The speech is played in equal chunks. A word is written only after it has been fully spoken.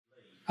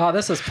Oh,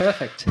 this is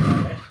perfect.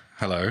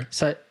 Hello.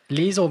 So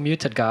Lee's all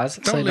muted, guys.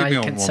 Don't so leave now me you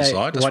on can one say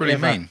side. That's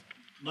whatever. really mean.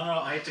 No,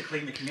 I had to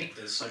clean the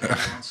connectors so they're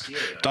on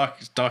stereo.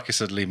 Darky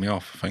said leave me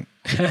off, I think.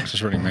 This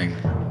is really mean.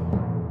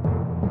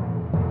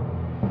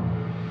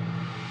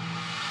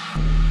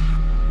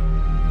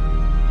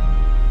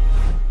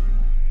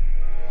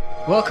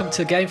 Welcome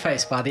to Game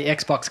Face by the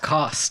Xbox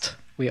Cast.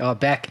 We are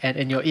back and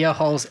in your ear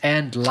holes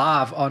and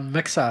live on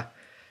Mixer.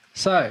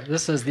 So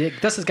this is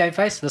Game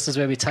Face. This is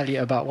where we tell you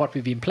about what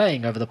we've been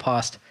playing over the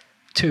past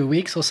 2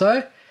 weeks or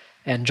so.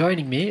 And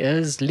joining me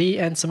is Lee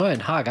and Simone.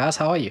 Hi guys,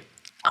 how are you?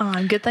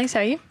 I'm good, thanks. How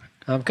are you?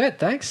 I'm good,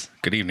 thanks.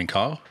 Good evening,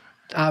 Carl.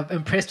 I'm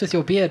impressed with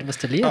your beard,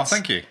 Mr. Lee. Oh, It's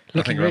thank you.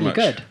 Looking Thank you very really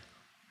much.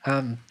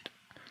 good.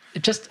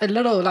 Just a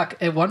little,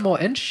 one more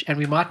inch, and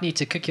we might need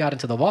to kick you out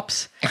into the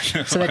wops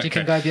so that you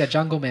can go be a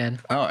jungle man.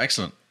 Oh,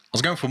 excellent. I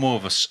was going for more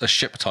of a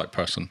ship type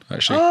person,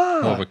 actually.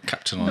 More of a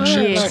captain on a ship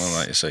or Yes. something like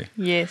that, you see.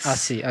 Yes. I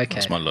see, okay.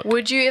 That's my look.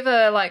 Would you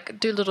ever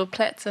do little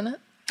plats in it?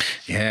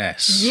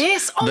 Yes.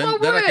 Yes. Oh, then, my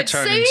then I word, could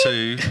turn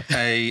see? into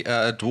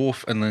a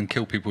dwarf and then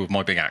kill people with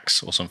my big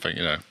axe or something,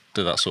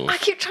 do that sort I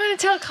of... keep trying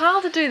to tell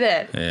Kyle to do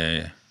that,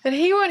 Yeah. and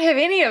he won't have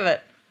any of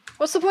it.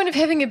 What's the point of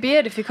having a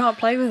beard if you can't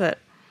play with it?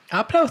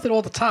 I play with it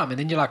all the time, and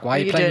then you're like, why are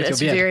you You playing do. with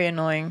It's your beard? very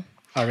annoying.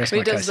 I rest He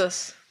my does case.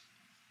 this.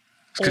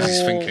 It's because he's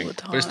All thinking. the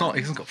But it's not,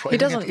 he hasn't got... He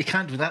doesn't- He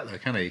can't do that, though,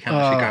 can he? He can't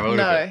actually grab hold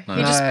No, of it. he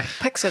No. just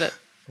picks at it.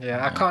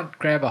 Yeah, I can't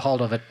grab a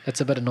hold of it. It's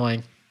a bit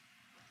annoying.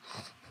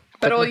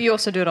 But you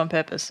also do it on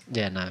purpose.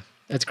 Yeah, no.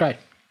 It's great.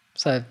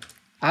 So,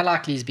 I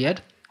like Lee's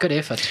beard. Good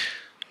effort.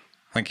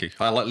 Thank you.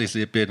 I like Lee's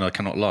beard and I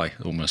cannot lie,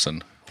 almost.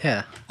 And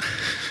Yeah.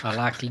 I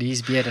like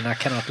Lee's beard and I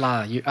cannot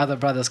lie. You other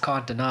brothers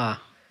can't deny.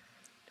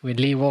 When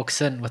Lee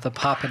walks in with a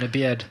pipe and a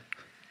beard,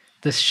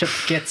 this ship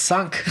gets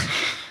sunk.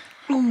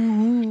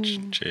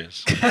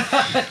 cheers.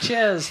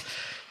 Cheers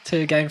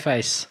to Game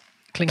Face.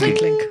 Clinky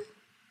clink.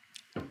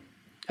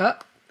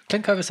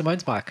 Clink over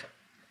Simone's mic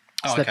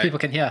so that people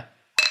can hear.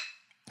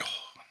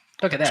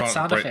 Look at that,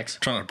 sound effects.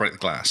 Trying to break the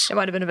glass. It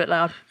might have been a bit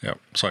loud. Yep.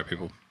 Sorry,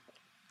 people.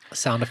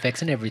 Sound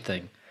effects and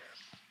everything.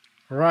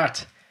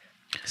 Right.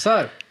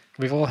 So,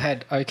 we've all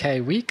had okay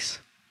weeks.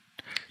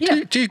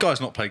 Yeah. Do you guys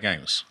not play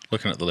games?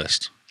 Looking at the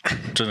list.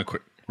 Doing a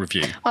quick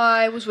review.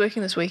 I was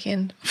working this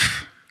weekend.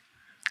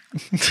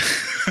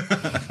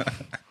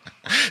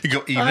 You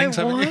got evenings,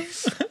 haven't you?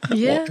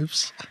 Yeah.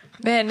 Oops.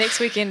 Man, next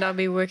weekend I'll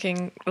be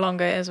working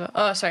longer as well.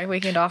 Oh, sorry,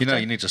 weekend after.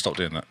 You need to stop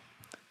doing that.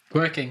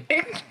 Working.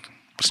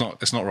 It's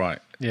not right.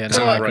 Yeah, It's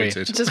no, I agree.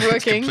 overrated. Just working.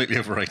 It's completely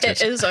overrated.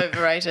 It is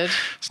overrated.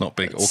 It's not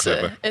big or It's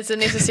clever. a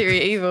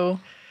necessary evil.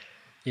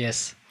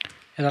 Yes.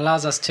 It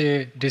allows us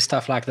to do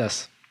stuff like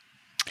this.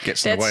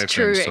 Gets in the That's way of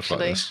true, doing stuff like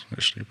actually. this,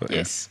 actually. But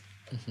Yes.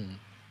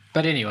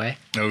 But anyway,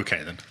 yeah.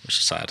 Okay then, which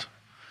is sad.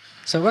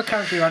 so we're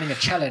currently running a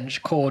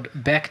challenge called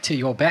Back to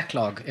Your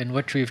Backlog, in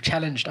which we've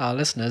challenged our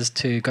listeners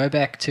to go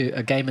back to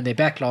a game in their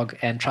backlog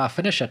and try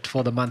finish it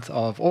for the month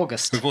of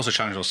August. We've also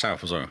challenged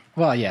ourselves as well.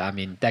 Well, yeah, I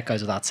mean, that goes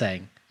without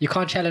saying. You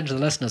can't challenge the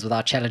listeners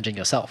without challenging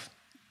yourself.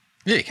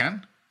 Yeah, you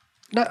can.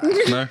 No,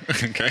 No?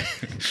 Okay.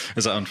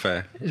 Is that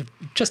unfair?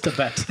 just a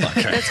bit.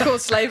 Okay. That's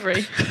called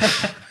slavery.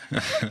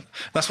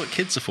 That's what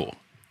kids are for.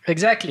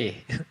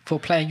 Exactly. For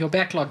playing your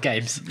backlog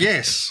games.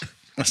 Yes.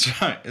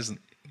 That's right, isn't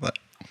that?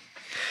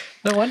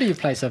 No wonder you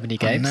play so many I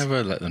games.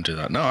 never let them do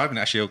that. No, I haven't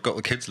actually got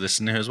the kids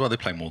listening here as well. They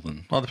play more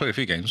than... Well, they play a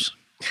few games.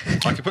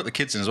 I could put the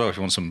kids in as well if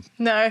you want some...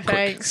 No,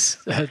 thanks.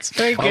 It's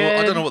Very good.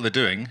 I don't know what they're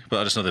doing, but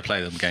I just know they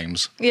play them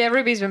games. Yeah,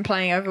 Ruby's been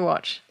playing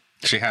Overwatch.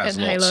 She has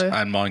And lots. Halo.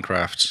 And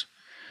Minecraft.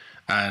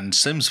 And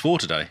Sims 4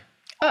 today.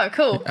 Oh,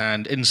 cool.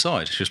 And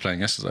Inside, she was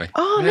playing yesterday.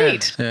 Oh, Yeah.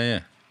 neat. Yeah.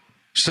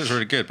 She says it's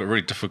really good, but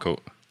really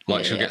difficult.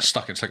 Like, she'll Yeah. get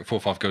stuck. It's like 4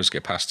 or 5 goes to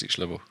get past each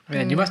level.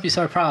 Man, you must be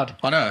so proud.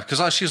 I know,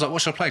 because she was like,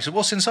 what should I play? She said,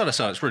 what's Inside? I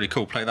said, it's really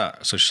cool, play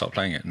that. So she started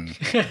playing it and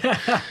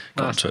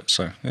got into it.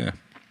 So, yeah.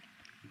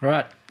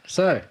 Right.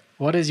 So,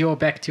 what is your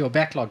back to your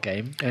backlog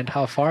game and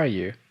how far are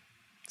you,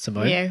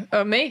 Simone? Yeah.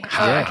 Oh, me?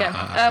 Oh,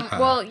 Yeah. okay.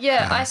 Well,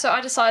 yeah,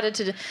 I decided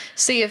to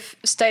see if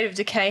State of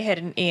Decay had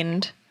an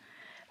end.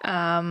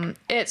 I'm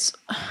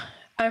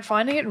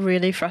finding it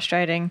really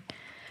frustrating.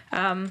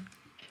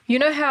 You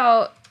know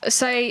how,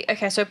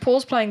 so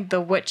Paul's playing The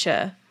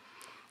Witcher,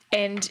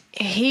 and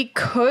he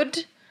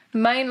could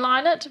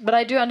mainline it, but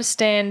I do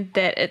understand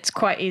that it's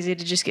quite easy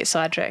to just get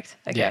sidetracked.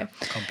 Okay. Yeah,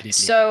 completely.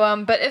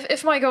 So, but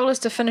if my goal is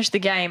to finish the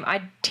game,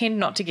 I tend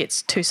not to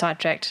get too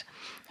sidetracked.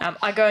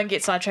 I go and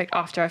get sidetracked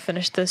after I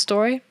finish the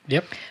story.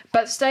 Yep.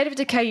 But State of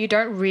Decay, you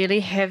don't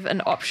really have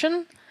an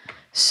option.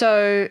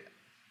 So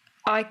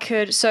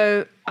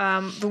the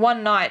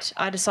one night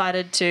I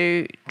decided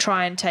to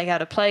try and take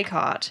out a plague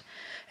heart,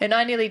 and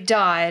I nearly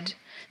died.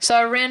 So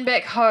I ran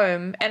back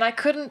home, and I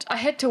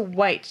had to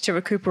wait to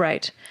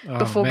recuperate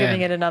before man.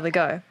 giving it another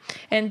go.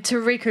 And to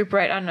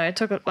recuperate, I don't know, it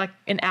took like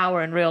an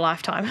hour in real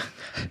life time.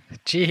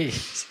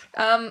 Jeez.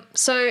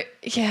 So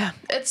yeah,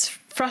 it's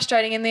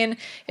frustrating. And then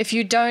if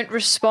you don't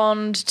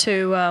respond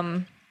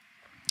to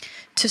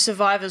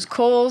survivors'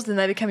 calls, then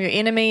they become your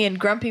enemy and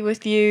grumpy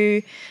with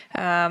you.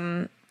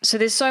 So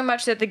there's so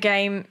much that the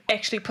game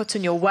actually puts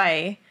in your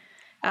way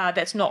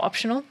that's not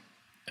optional.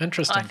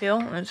 Interesting. I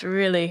feel it's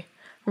really,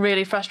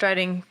 really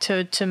frustrating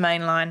to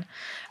mainline.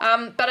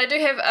 But I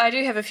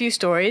do have a few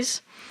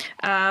stories.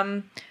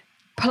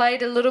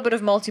 Played a little bit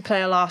of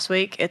multiplayer last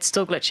week. It's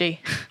still glitchy.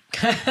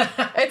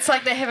 It's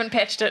like they haven't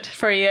patched it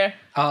for a year.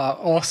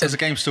 Awesome. Is the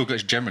game still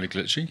generally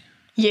glitchy?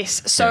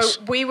 Yes. So Yes.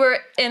 we were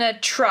in a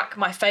truck,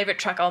 my favourite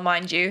truck, I'll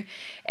mind you,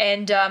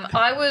 and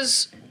I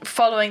was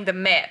following the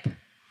map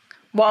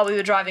while we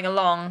were driving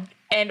along,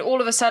 and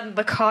all of a sudden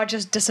the car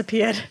just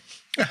disappeared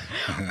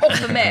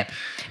off the map.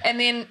 And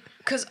then,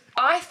 because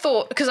I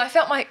felt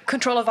my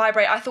controller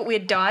vibrate, I thought we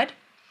had died.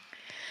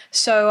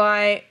 So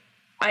I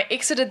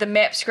exited the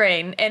map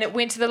screen and it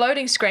went to the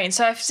loading screen.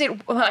 So I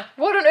said, like,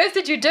 what on earth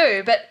did you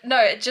do? But no,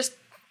 it just,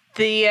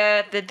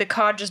 the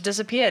car just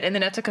disappeared, and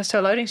then it took us to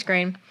a loading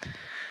screen.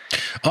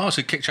 Oh,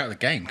 so it kicked you out of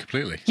the game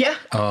completely? Yeah.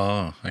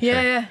 Oh,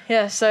 okay.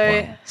 Yeah.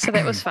 So Wow. so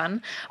that was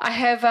fun. I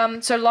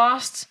have so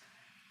last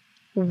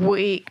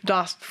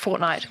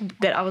fortnight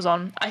that I was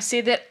on, I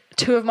said that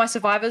 2 of my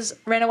survivors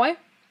ran away.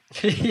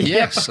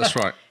 Yes, that's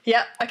right.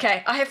 Yeah.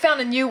 Okay. I have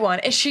found a new one,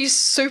 and she's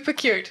super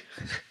cute.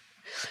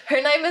 Her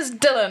name is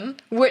Dylan,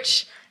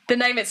 which the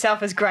name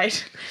itself is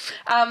great.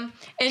 And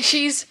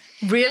she's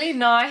really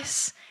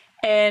nice.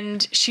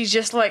 And she's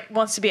just like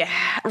wants to be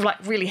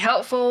really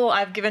helpful.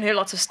 I've given her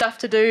lots of stuff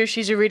to do.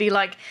 She's already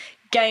like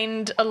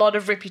gained a lot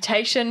of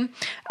reputation.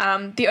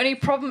 The only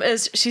problem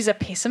is she's a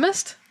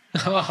pessimist,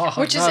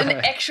 which is an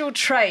actual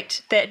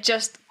trait that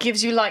just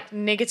gives you like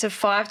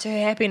 -5 to her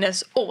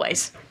happiness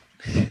always.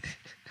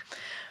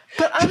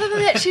 But other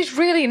than that, she's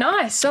really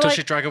nice. So Does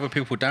she drag other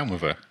people down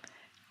with her?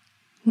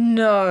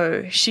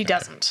 no, she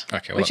doesn't.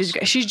 Okay, well, which is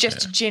that's- great. She's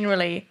just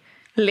generally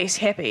less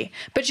happy,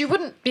 but you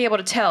wouldn't be able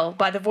to tell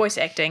by the voice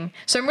acting.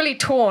 So I'm really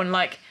torn.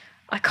 Like,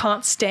 I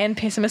can't stand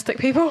pessimistic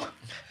people,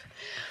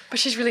 but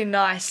she's really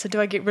nice. So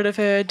do I get rid of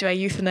her? Do I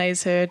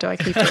euthanize her? Do I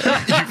keep her?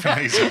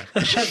 Euthanasia.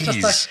 Just like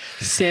Jeez.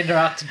 send her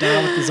out to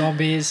die with the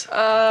zombies.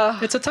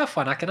 It's a tough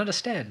one. I can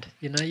understand.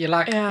 You know, you're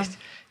like, Yeah.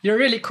 you're a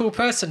really cool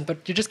person, but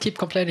you just keep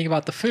complaining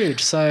about the food.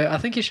 So I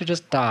think you should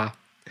just die.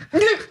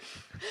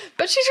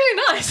 But she's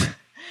really nice.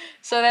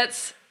 So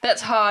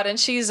that's hard, and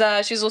she's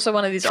also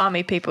one of these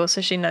army people,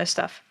 so she knows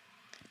stuff.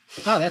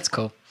 Oh, that's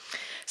cool.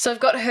 So I've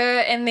got her,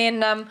 and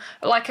then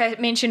like I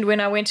mentioned when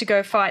I went to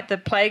go fight the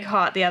Plague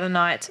Heart the other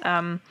night.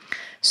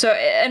 So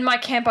in my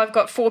camp I've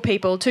got 4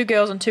 people, 2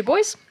 girls and 2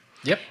 boys.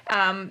 Yep.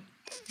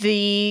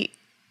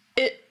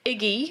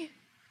 Iggy,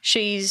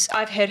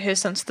 I've had her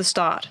since the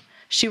start.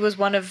 She was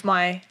one of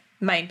my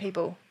main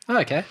people. Oh,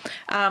 okay.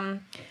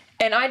 And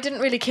I didn't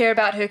really care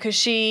about her because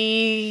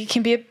she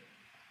can be a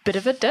bit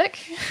of a dick.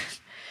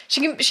 she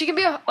can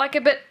be a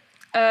bit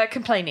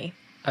complainy.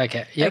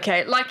 Okay. Yep.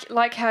 Okay,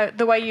 like how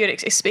the way you'd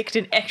expect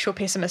an actual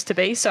pessimist to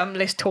be, so I'm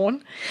less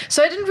torn.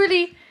 So I didn't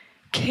really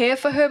care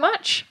for her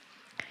much.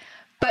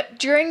 But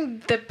during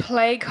the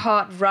Plague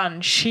Heart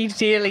run, she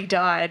nearly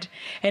died.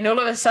 And all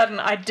of a sudden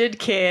I did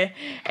care,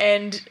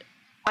 and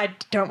I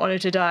don't want her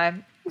to die.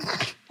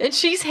 And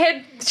she's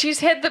had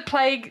the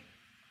plague.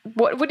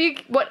 What do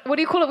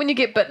you call it when you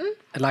get bitten?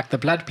 Like the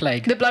blood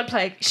plague. The blood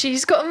plague.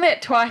 She's gotten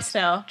that twice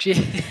now.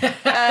 Gee.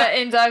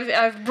 And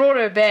I've brought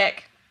her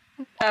back.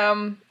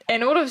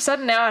 And all of a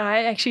sudden now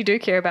I actually do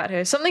care about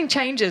her. Something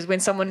changes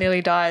when someone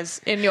nearly dies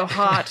in your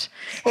heart.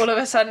 All of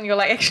a sudden you're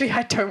like, actually,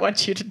 I don't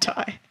want you to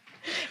die.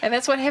 And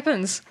that's what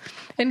happens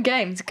in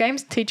games.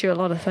 Games teach you a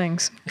lot of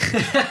things.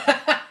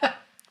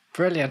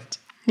 Brilliant.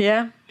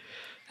 Yeah.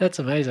 That's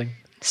amazing.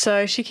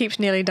 So she keeps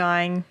nearly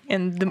dying.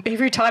 And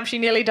every time she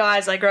nearly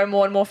dies, I grow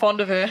more and more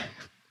fond of her.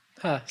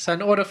 So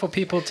in order for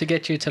people to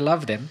get you to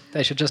love them,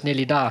 they should just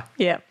nearly die.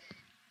 Yeah.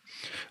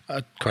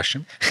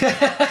 Question.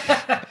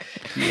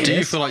 Do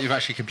you feel like you've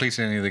actually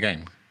completed any of the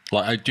game?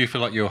 Like, do you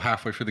feel like you're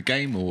halfway through the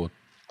game, or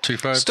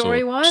 2/3?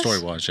 Story-wise?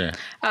 Story-wise, yeah.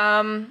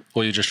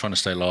 Or you're just trying to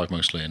stay alive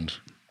mostly, and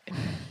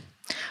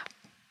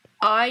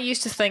I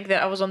used to think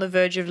that I was on the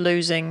verge of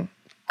losing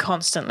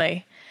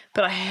constantly,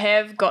 but I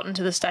have gotten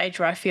to the stage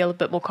where I feel a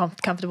bit more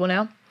comfortable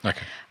now.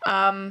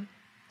 okay.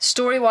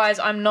 Story-wise,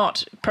 I'm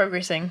not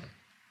progressing.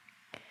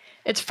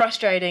 It's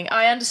frustrating.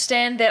 I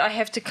understand that I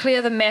have to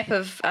clear the map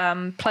of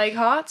Plague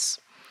Hearts.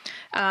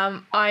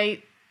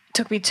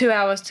 Took me 2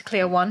 hours to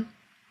clear one.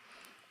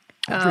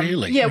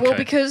 Really? Yeah, well, Okay.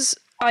 because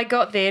I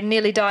got there,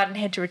 nearly died, and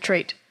had to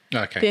retreat.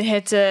 Okay. Then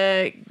had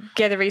to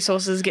gather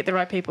resources, get the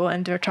right people,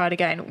 and try it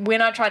again. When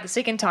I tried the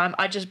second time,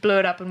 I just blew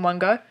it up in one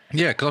go.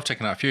 Yeah, because I've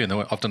taken out a few, and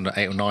I've done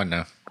 8 or 9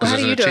 now. Well, how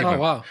do you do it? Oh,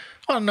 wow.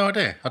 I have no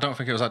idea. I don't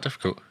think it was that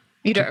difficult.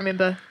 You don't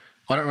remember?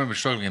 I don't remember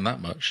struggling that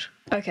much.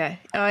 Okay.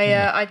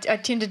 I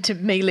tended to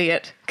melee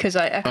it because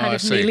I kind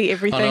of see. melee I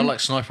everything. know, like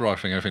sniper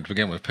rifling and everything to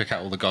begin with. Pick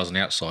out all the guys on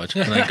the outside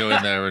and then go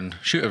in there and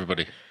shoot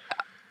everybody.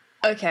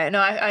 Okay, no,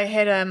 I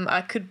had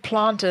I could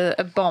plant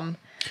a bomb,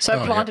 so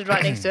I Oh, planted yeah.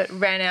 right next to it,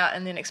 ran out,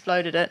 and then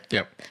exploded it.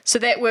 Yep. So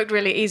that worked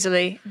really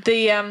easily.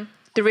 The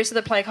rest of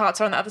the Plague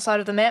Hearts are on the other side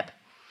of the map,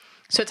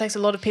 so it takes a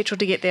lot of petrol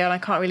to get there, and I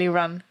can't really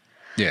run.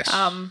 Yes.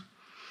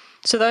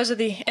 So those are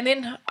and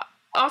then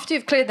after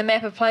you've cleared the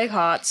map of Plague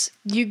Hearts,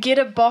 you get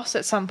a boss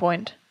at some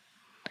point.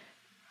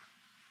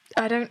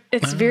 I don't.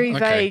 It's very okay.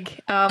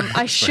 vague.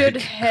 I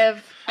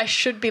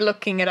should be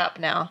looking it up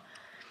now.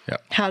 Yeah.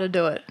 How to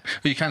do it?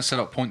 But you can set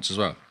up points as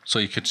well. So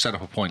you could set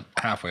up a point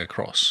halfway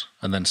across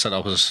and then set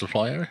up as a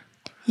supply area.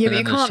 Yeah, And but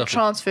you then there's can't stuff-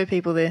 transfer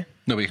people there.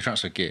 No, but you can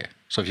transfer gear.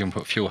 So if you can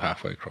put fuel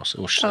halfway across, it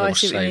will, Oh, I it will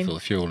see what you save mean. all the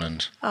fuel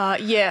and.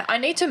 Yeah, I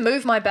need to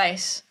move my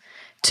base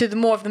to the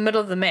more of the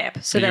middle of the map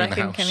so Are you that in I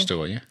the can. house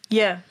still, are you?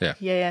 Yeah. Yeah.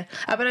 Yeah.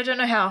 But I don't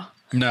know how.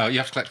 No, you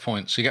have to collect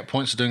points. You get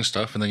points for doing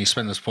stuff, and then you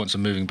spend those points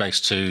on moving base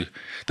to.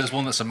 There's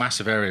one that's a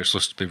massive area, it's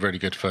supposed to be really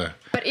good for.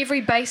 But every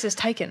base is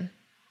taken.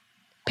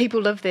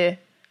 People live there.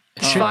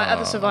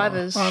 Other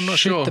survivors. I'm not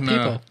Shoot sure. the no.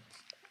 people.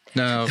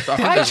 No, I think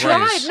I there's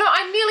tried. ways. No,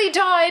 I nearly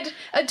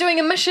died doing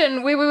a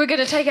mission where we were going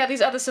to take out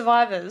these other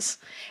survivors,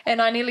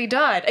 and I nearly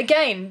died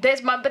again.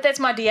 That's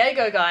my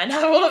Diego guy, and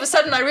all of a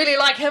sudden I really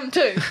like him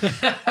too.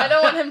 I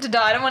don't want him to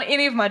die. I don't want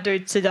any of my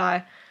dudes to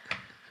die.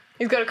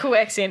 He's got a cool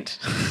accent.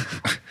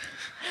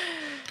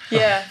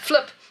 Yeah,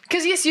 flip.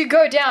 Because yes, you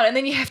go down, and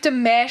then you have to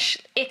mash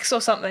X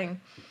or something.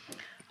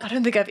 I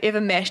don't think I've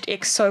ever mashed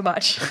X so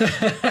much.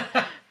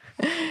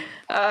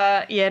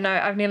 Yeah, no,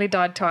 I've nearly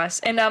died twice.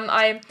 And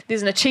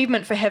there's an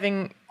achievement for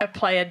having a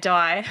player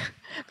die,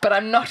 but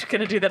I'm not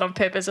going to do that on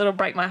purpose. It'll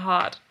break my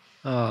heart.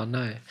 Oh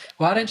no!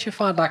 Why don't you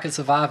find like a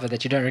survivor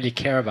that you don't really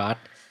care about,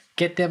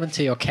 get them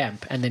into your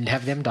camp, and then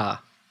have them die?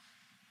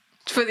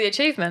 For the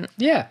achievement?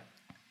 Yeah.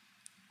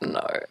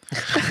 No.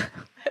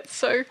 That's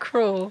so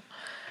cruel.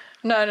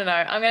 No.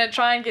 I'm going to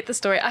try and get the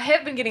story. I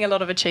have been getting a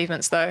lot of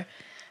achievements, though.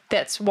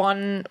 That's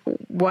one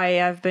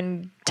way I've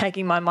been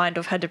taking my mind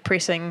off how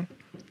depressing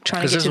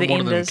trying to Because get to there's the one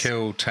of them enders.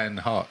 kill 10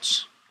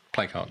 hearts,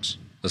 plague hearts.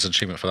 There's an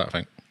achievement for that, I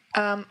think.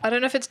 I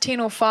don't know if it's 10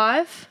 or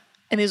 5,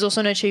 and there's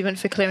also an achievement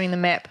for clearing the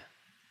map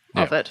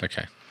of Yeah, it.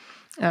 Okay.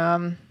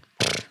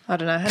 I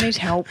don't know. I need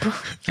help.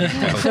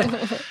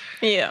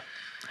 Yeah.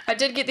 I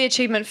did get the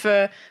achievement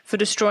for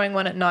destroying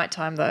one at night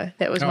time, though.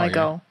 That was Oh, my yeah.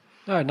 goal.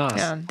 Oh,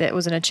 nice. That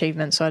was an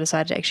achievement, so I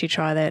decided to actually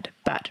try that.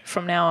 But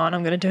from now on,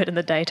 I'm going to do it in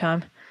the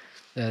daytime.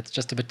 Yeah, it's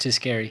just a bit too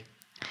scary.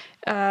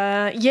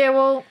 Yeah,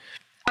 well,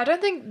 I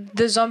don't think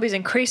the zombies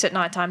increase at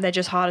nighttime. They're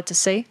just harder to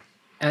see.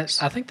 And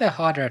I think they're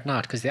harder at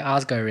night because their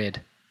eyes go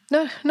red.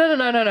 No.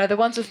 The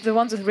ones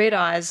with red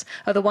eyes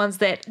are the ones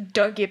that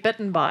don't get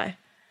bitten by.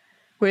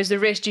 Whereas the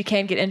rest you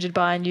can get injured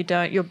by, and you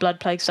don't. Your blood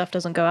plague stuff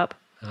doesn't go up.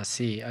 I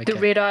see. Okay. The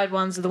red-eyed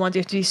ones are the ones you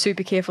have to be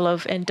super careful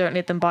of, and don't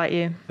let them bite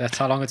you. That's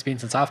how long it's been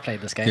since I've played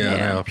this game. Yeah,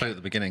 Yeah. no, I played at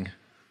the beginning.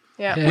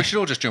 Yeah. Yeah. We should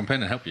all just jump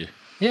in and help you.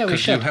 Yeah, we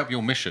Because you should. help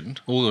your mission,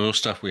 all the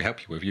stuff we help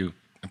you with, you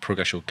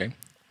progress your game.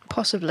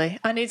 Possibly.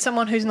 I need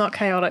someone who's not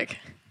chaotic.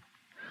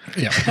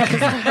 Yeah.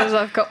 Because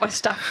I've got my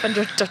stuff and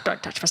just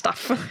don't touch my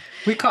stuff.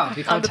 We can't.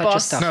 We I'm can't the touch your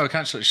boss. stuff. No, I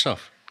can't touch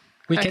stuff.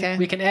 We can Okay.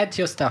 we can add to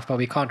your stuff, but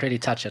we can't really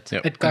touch it.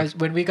 Yep. It goes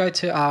when we go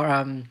to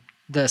our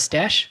the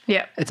stash.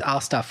 Yeah. It's our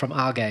stuff from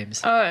our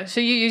games. Oh, so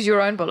you use your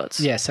own bullets?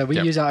 Yeah, so we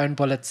Yep. use our own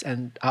bullets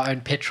and our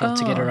own petrol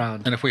to get Oh.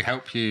 around. And if we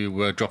help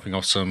you dropping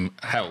off some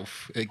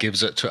health, it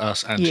gives it to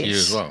us and to you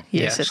as well.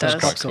 Yes, yeah, it so it's does.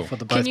 quite Cool. cool for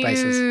the Can both you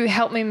bases.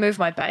 help me move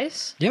my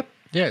base? Yep.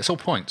 Yeah, it's all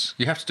points.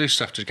 You have to do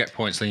stuff to get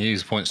points, then you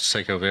use the points to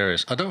take over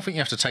areas. I don't think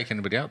you have to take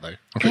anybody out, though.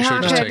 I'm pretty sure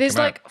you just take There's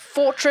them like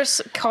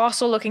fortress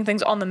castle-looking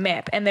things on the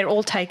map, and they're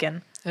all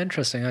taken.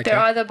 Interesting. Okay. They're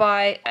either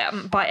by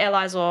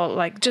allies or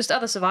like just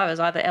other survivors,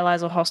 either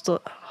allies or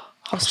out.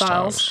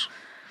 hostiles.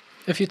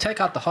 If you take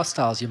out the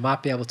hostiles, you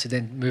might be able to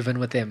then move in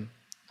with them.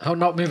 Oh,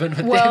 not move in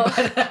with Well,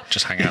 them. But,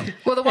 Just hang out.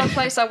 well, the one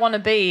place I want to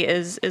be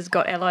is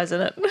got allies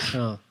in it.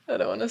 oh. I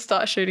don't want to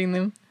start shooting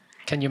them.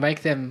 Can you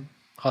make them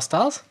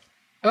hostiles?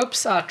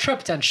 Oops! I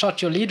tripped and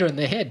shot your leader in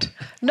the head.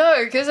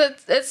 No, because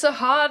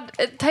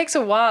it takes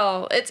a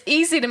while. It's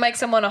easy to make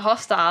someone a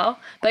hostile.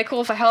 They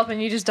call for help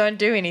and you just don't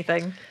do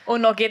anything or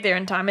not get there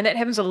in time, and that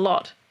happens a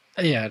lot.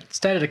 Yeah,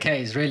 State of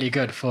Decay is really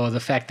good for the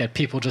fact that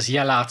people just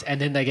yell out and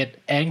then they get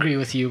angry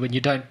with you when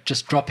you don't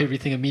just drop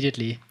everything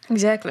immediately.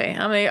 Exactly.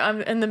 I mean,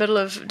 I'm in the middle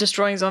of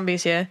destroying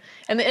zombies here,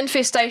 and the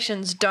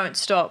infestations don't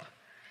stop.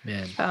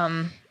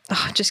 Man.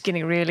 Just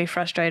getting really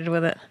frustrated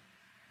with it.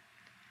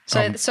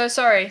 So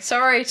sorry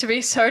to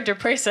be so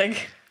depressing.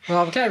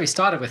 Well, I'm glad we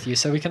started with you,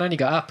 so we can only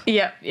go up.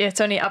 Yeah,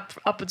 it's only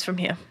upwards from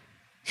here.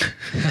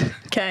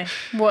 Okay,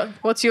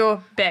 what's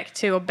your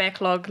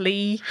backlog,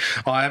 Lee?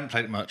 Oh, I haven't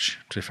played it much,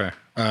 to be fair.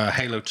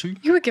 Halo 2.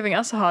 You were giving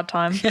us a hard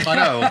time. I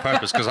know, on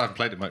purpose, because I haven't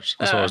played it much.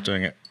 That's why I was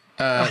doing it.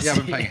 Yeah, I've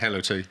been playing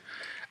Halo 2.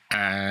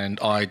 And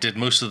I did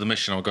most of the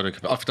mission I've got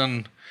to... I've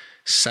done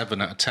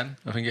 7 out of 10,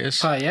 I think it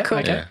is. Oh, yeah? Cool.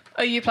 Okay. Yeah.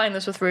 Are you playing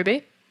this with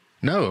Ruby?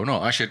 No,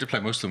 no. Actually, I did play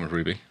most of them with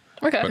Ruby.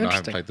 Okay, But no, I haven't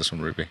interesting. played this one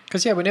with Ruby.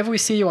 Because, yeah, whenever we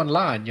see you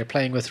online, you're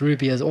playing with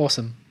Ruby is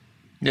awesome.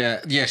 Yeah,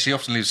 she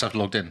often leaves herself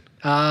logged in.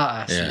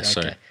 Ah, I see. Yeah, okay.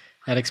 so-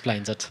 That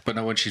explains it. But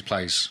no, when she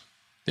plays,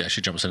 yeah,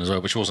 she jumps in as well,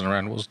 but she wasn't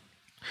around.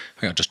 I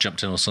think I just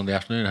jumped in on Sunday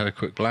afternoon, had a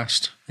quick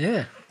blast.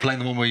 Yeah. Playing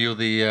the one where you're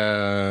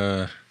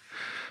the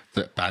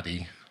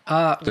baddie.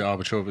 The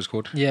Arbiter, what it's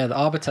called. Yeah, the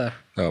Arbiter.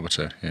 The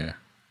Arbiter, yeah.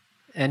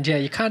 And yeah,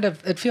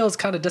 it feels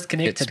kind of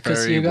disconnected It's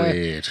because very you go,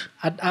 weird.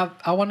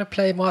 I want to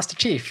play Master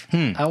Chief.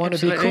 I want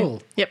to be Absolutely.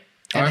 cool. Yep.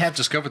 And I've have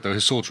discovered, though,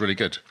 his sword's really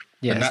good.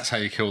 Yes. And that's how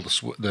you kill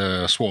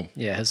the swarm.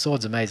 Yeah, his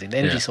sword's amazing. The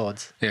energy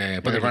swords. Yeah,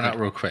 but they Really run out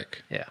good. real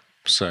quick. Yeah.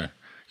 So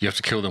you have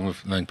to kill them and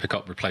then pick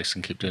up, replace,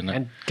 and keep doing that.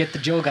 And get the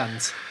dual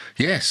guns.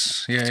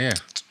 Yes, yeah.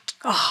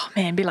 Oh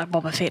man, be like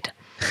Boba Fett.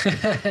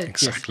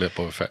 Exactly,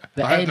 Boba Fett.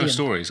 The I have no alien.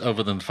 stories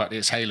other than the fact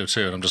it's Halo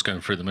 2 and I'm just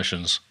going through the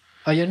missions.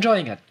 Are you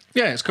enjoying it?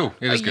 Yeah, it's cool.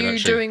 It Are is good, you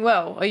actually. doing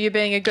well? Are you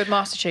being a good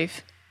Master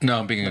Chief? No,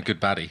 I'm being a good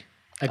baddie.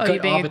 A Are good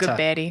you being arbiter. a good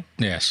baddie?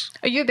 Yes.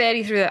 Are you a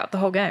baddie throughout the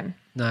whole game?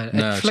 No, it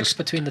No, it's flicks just-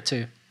 between the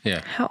two.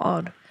 Yeah. How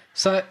odd.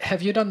 So,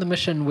 have you done the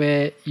mission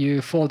where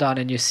you fall down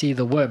and you see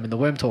the worm and the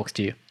worm talks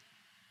to you?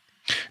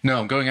 No,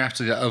 I'm going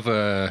after the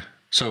other.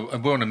 So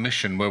we're on a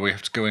mission where we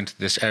have to go into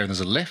this area and there's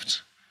a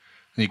lift.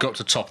 And you go up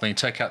to the top, then you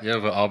take out the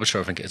other arbiter,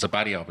 I think it's a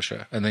baddie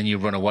arbiter, and then you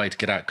run away to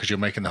get out because you're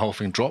making the whole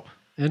thing drop,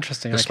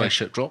 Interesting. the Okay.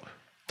 spaceship drop,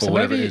 or So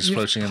whatever maybe it is you've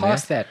floating in the air.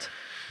 passed that,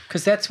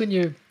 because that's when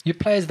you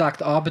play as like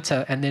the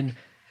arbiter, and then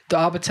the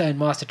arbiter and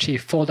Master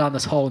Chief fall down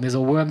this hole, and there's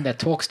a worm that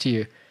talks to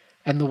you,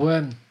 and the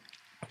worm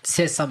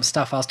says some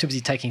stuff. I was too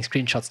busy taking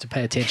screenshots to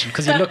pay attention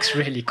because he looks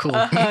really cool.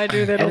 I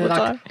do that all And the then,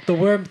 time. like, the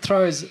worm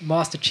throws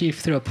Master Chief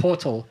through a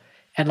portal,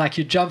 and like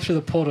you jump through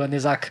the portal, and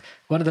there's like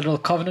one of the little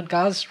Covenant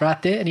guys right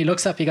there, and he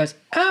looks up, he goes,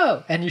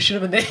 "Oh!" and you shoot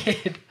him in the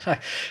head.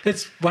 Like,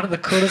 it's one of the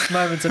coolest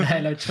moments in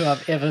Halo 2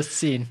 I've ever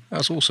seen.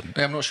 That's awesome.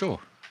 Yeah, I'm not sure.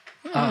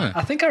 Oh,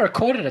 I think I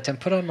recorded it and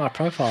put it on my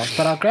profile,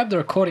 but I'll grab the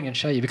recording and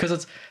show you because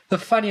it's the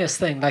funniest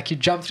thing. Like you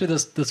jump through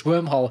this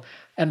wormhole,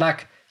 and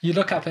like you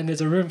look up, and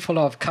there's a room full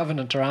of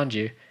Covenant around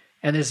you,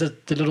 and there's the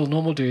little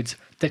normal dudes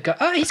that go,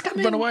 "Oh, he's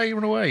coming!" Run away,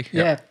 run away.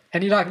 Yeah.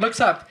 And he like looks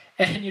up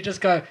and you just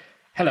go,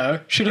 "Hello,"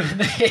 shoot him in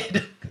the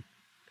head.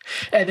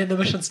 And then the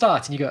mission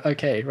starts and you go,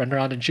 "Okay, run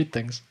around and shoot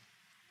things."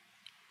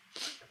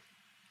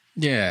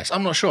 Yes,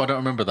 I'm not sure. I don't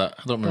remember that.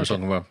 I don't remember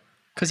talking about.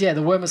 Because yeah,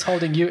 the worm is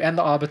holding you and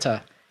the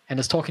arbiter and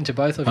is talking to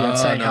both of you and Oh,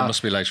 saying no, how. it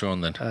must be later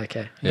on then.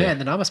 Okay. Yeah. Man,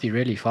 then I must be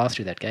really far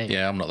through that game.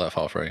 Yeah, I'm not that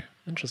far through.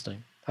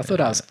 Interesting. I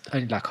thought I was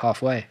only like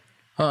halfway.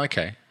 Oh,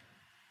 okay.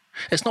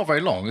 It's not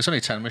very long. It's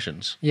only 10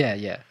 missions. Yeah,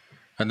 yeah.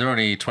 And they're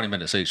only 20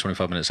 minutes each,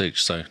 25 minutes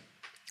each. So,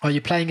 Are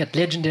you playing it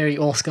legendary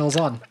all skills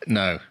on?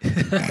 no.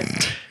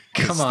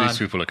 Come on. These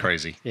people are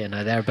crazy. Yeah,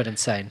 no, they're a bit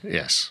insane.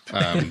 Yes.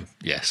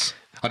 Yes.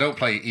 I don't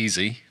play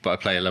easy, but I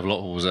play a level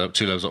up, or was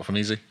 2 levels up from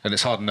easy. And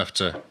it's hard enough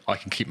I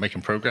can keep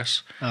making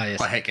progress. Oh, yes.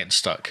 I hate getting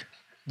stuck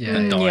Yeah.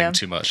 and dying yeah.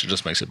 too much. It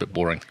just makes it a bit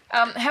boring.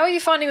 How are you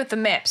finding with the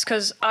maps?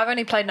 Because I've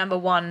only played number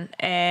 1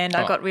 and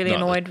I Oh, got really no,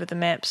 annoyed with the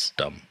maps.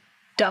 Dumb.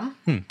 Dumb?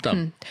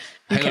 Dumb.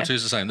 Halo Okay. 2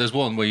 is the same. There's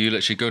one where you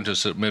literally go into a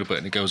certain middle bit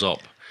and it goes up.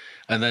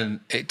 And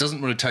then it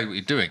doesn't really tell you what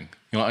you're doing.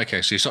 You're like,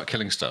 okay, so you start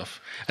killing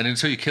stuff. And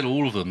until you kill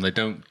all of them, they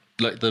don't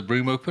let the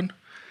room open.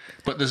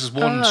 But there's this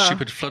one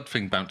stupid flood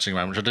thing bouncing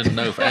around, which I didn't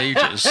know for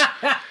ages.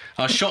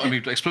 I shot him, he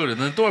exploded,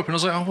 and then the door opened. I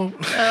was like, oh,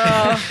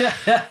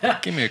 well,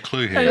 give me a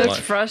clue here. That's Like,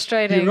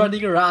 frustrating. You're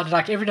running around,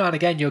 like every now and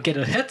again you'll get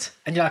a hit,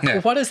 and you're like, Yeah.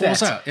 "Oh, what is that? What was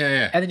that? Yeah,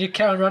 yeah. And then you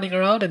carry on running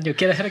around, and you'll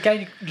get a hit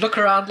again. You look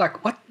around,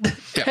 like, what?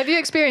 Have you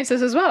experienced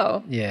this as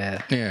well?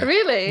 Yeah. yeah.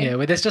 Really? Yeah,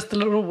 where there's just a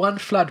little one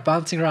flood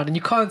bouncing around, and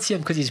you can't see him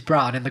because he's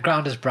brown, and the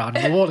ground is brown,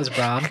 and the wall is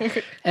brown.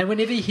 And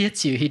whenever he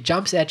hits you, he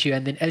jumps at you,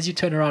 and then as you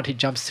turn around, he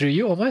jumps through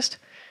you almost.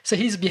 So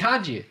he's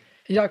behind you.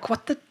 And you're like,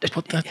 what the?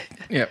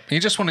 Yeah, you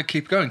just want to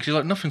keep going because you're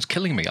like, nothing's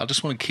killing me. I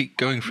just want to keep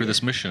going through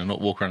this mission and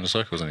not walk around in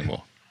circles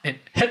anymore. And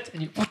hit,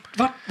 and you,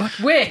 what,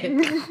 where?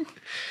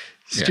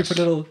 Stupid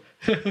little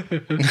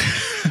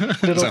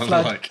Sounds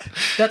flood. like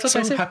That's what so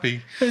they say.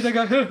 happy. And they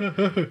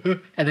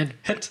go, and then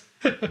hit.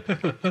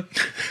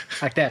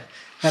 Like that.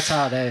 That's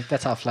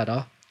how flood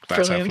are.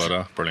 That's Brilliant. how Flood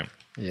are. Brilliant.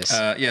 Yes.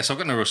 Yeah, so I've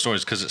got no real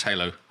stories because it's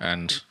Halo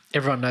and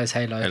Everyone knows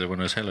Halo. everyone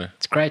knows Halo.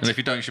 It's great. And if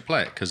you don't, you should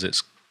play it because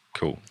it's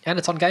cool. And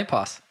it's on Game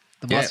Pass.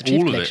 The Yeah, Master Chief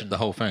all of Collection. it, the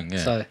whole thing.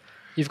 Yeah. So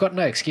you've got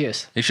no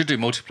excuse. You should do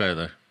multiplayer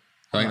though.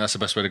 I think that's the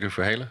best way to go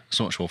for Halo. It's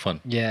so much more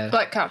fun. Yeah.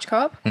 Like couch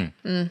co-op?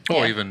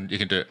 Or even you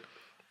can do it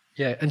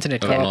Yeah,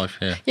 internet over co-op. live.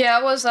 Yeah. Yeah,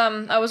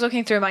 I was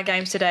looking through my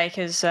games today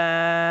because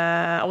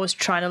I was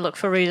trying to look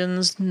for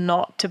reasons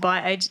not to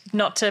play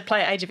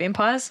Age of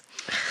Empires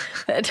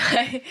that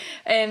day,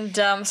 and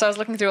so I was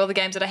looking through all the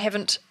games that I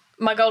haven't.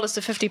 My goal is to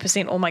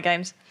 50% all my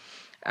games,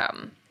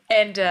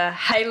 and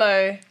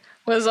Halo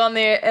was on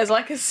there as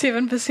like a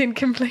 7%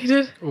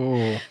 completed.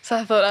 Ooh. So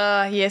I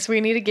thought, yes, we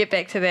need to get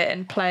back to that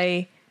and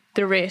play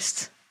the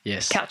rest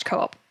Yes. couch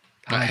co-op.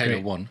 Like Halo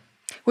agree. 1.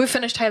 We've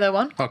finished Halo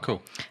 1. Oh,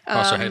 cool.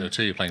 So Halo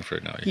 2, you're playing through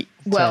it now. are you?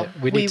 Well,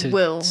 we we need to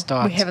will.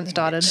 start We haven't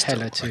started.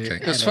 Halo 2. Okay.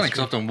 Halo It's funny 3. because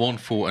I've done 1,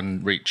 4,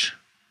 and Reach.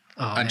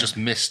 Oh, and man. just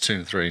missed 2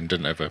 and 3 and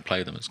didn't ever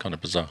play them. It's kind of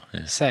bizarre.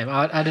 Yeah. Same.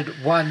 I did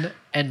 1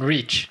 and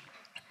Reach.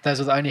 Those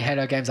were the only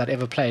Halo games I'd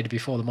ever played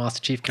before the Master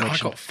Chief I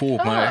Collection. got 4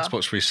 of my Ah.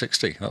 Xbox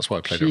 360. That's why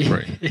I played it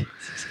free.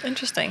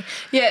 Interesting.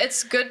 Yeah,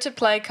 it's good to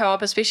play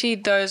co-op, especially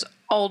those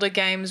older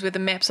games where the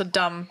maps are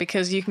dumb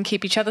because you can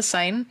keep each other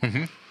sane.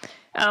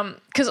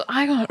 Because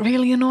I got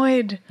really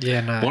annoyed.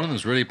 Yeah, no. One of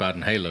them's really bad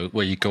in Halo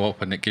where you go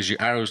up and it gives you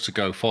arrows to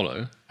go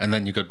follow and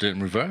then you got to do it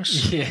in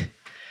reverse. Yeah.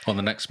 on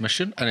the next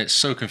mission, and it's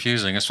so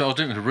confusing. So I was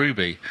doing it with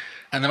Ruby,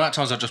 and the amount of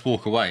times I just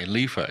walk away and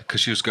leave her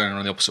because she was going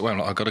around the opposite way. I'm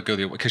like, I've got to go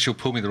the other way because she'll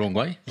pull me the wrong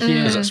way.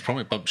 Because that's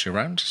probably bumps you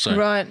around. So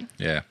Right.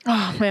 yeah.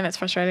 Oh man, that's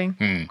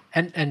frustrating.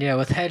 And yeah,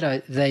 with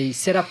Halo, they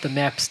set up the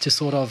maps to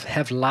sort of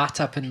have light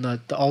up in the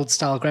old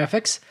style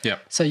graphics.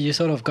 Yep. So you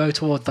sort of go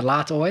toward the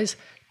light always.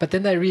 But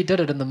then they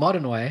redid it in the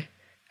modern way,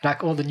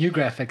 like all the new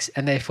graphics,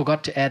 and they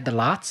forgot to add the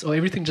lights, or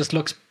everything just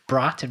looks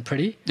bright and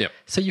pretty. Yep.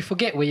 So you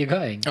forget where you're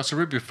going Oh, so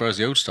Ruby prefers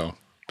the old style,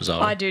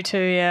 bizarrely. I do too.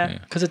 Yeah.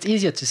 because it's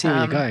easier to see where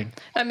you're going.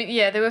 I mean,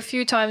 yeah, there were a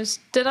few times.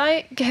 Did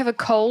I have a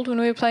cold when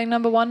we were playing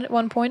number one at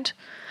one point?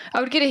 I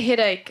would get a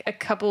headache a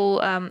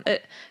couple,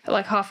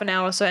 like half an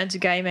hour or so into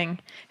gaming,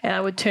 and I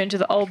would turn to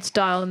the old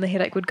style and the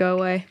headache would go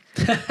away.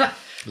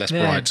 Less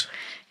Man. bright.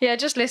 Yeah,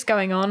 just less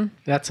going on.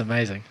 That's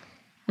amazing.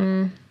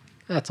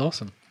 That's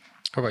awesome.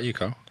 How about you,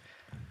 Carl?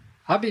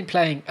 I've been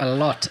playing a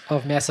lot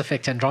of Mass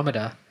Effect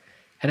Andromeda,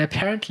 and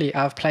apparently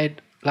I've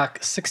played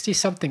like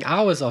 60-something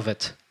hours of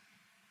it.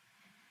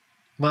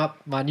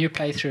 My new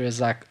playthrough is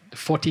like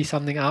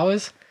 40-something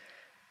hours.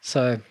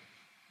 So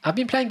I've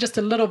been playing just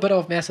a little bit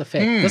of Mass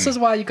Effect. This is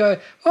why you go,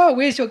 oh,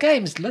 where's your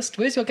games list?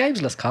 Where's your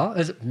games list, Carl?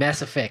 Is it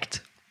Mass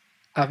Effect?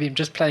 I've been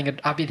just playing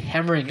it. I've been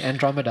hammering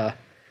Andromeda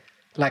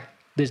like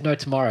there's no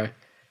tomorrow.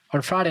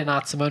 On Friday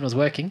night, Simone was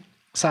working.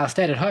 So I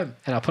stayed at home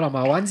and I put on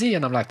my onesie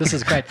and I'm like, this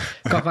is great.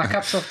 Got my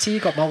cups of tea,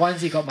 got my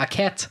onesie, got my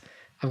cat.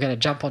 I'm going to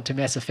jump onto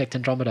Mass Effect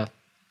Andromeda.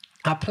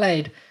 I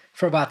played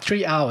for about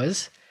 3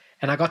 hours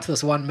and I got to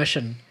this one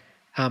mission.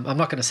 I'm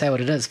not going to say what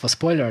it is for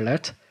spoiler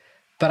alert,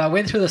 but I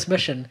went through this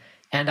mission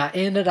and I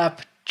ended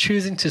up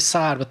choosing to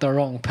side with the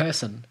wrong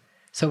person.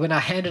 So when I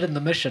handed in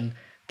the mission,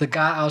 the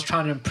guy I was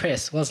trying to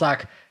impress was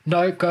like,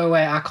 no, go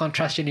away. I can't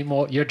trust you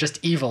anymore. You're just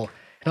evil.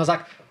 And I was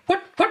like,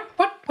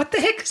 what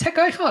the heck is that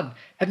going on?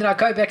 And then I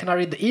go back and I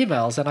read the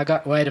emails and I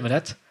go, wait a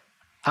minute,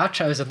 I've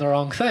chosen the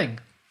wrong thing.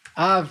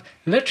 I've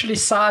literally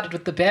sided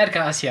with the bad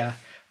guys here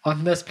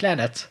on this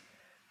planet.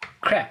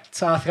 Crap.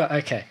 So I thought,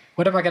 okay,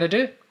 what am I going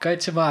to do? Go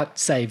to my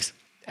saves.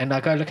 And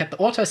I go look at the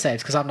auto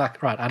saves because I'm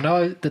like, right, I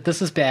know that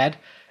this is bad.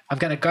 I'm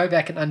going to go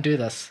back and undo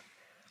this.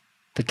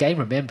 The game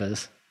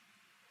remembers.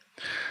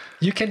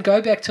 You can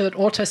go back to an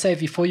auto save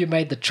before you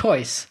made the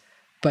choice,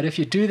 but if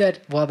you do that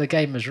while the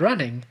game is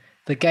running,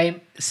 the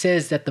game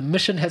says that the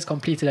mission has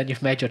completed and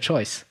you've made your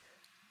choice.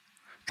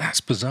 That's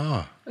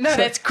bizarre. No,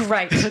 that's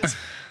great.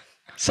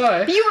 So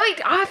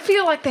I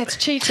feel like that's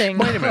cheating.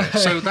 Wait a minute.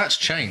 So that's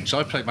changed.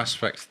 I played Mass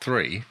Effect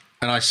 3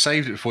 and I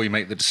saved it before you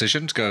make the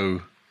decision to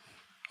go.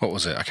 What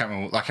was it? I can't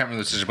remember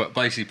the decision, but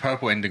basically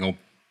purple ending or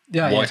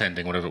white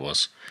ending, whatever it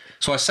was.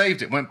 So I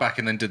saved it, went back,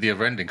 and then did the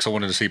other ending because I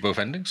wanted to see both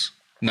endings.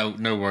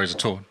 No worries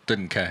at all.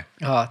 Didn't care.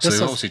 Oh, so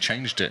they obviously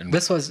changed it. And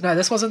this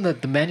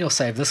wasn't the manual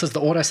save. This is the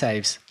auto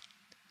saves.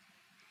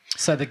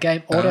 So the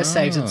game auto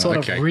saves and sort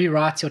of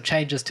rewrites your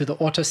changes to the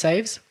auto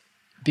saves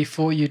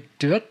before you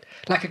do it.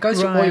 Like it goes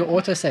through all your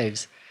auto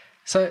saves.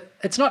 So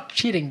it's not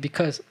cheating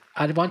because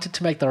I wanted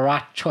to make the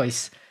right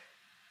choice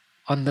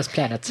on this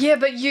planet. Yeah,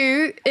 but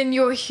you, in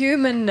your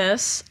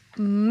humanness,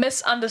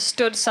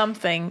 misunderstood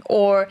something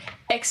or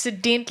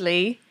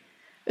accidentally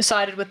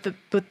sided with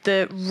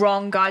the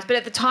wrong guys. But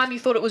at the time, you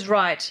thought it was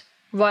right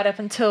up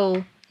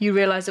until you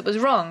realized it was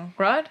wrong,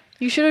 right?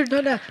 You should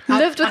have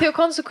lived with your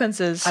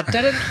consequences. I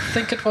didn't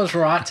think it was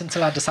right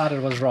until I decided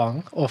it was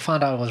wrong or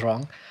found out it was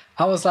wrong.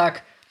 I was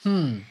like,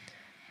 there's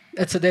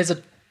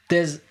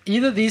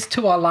either these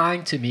two are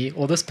lying to me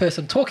or this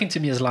person talking to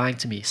me is lying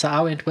to me. So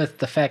I went with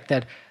the fact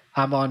that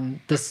I'm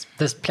on this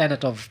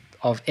planet of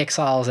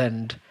exiles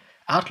and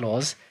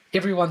outlaws.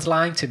 Everyone's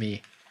lying to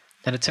me.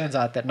 And it turns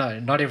out that no,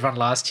 not everyone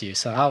lies to you.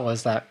 So I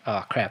was like,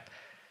 oh, crap.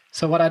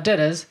 So what I did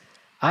is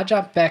I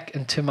jumped back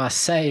into my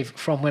save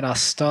from when I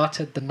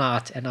started the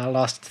night and I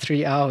lost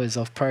 3 hours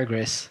of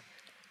progress.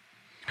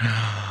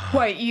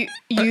 Wait, you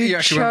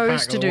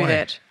chose to do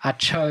that? I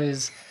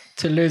chose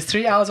to lose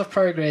 3 hours of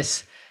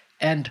progress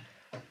and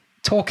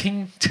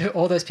talking to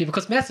all those people.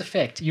 Because Mass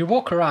Effect, you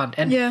walk around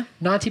and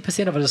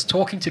 90% of it is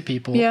talking to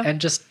people and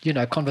just,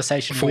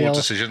 conversation. Forward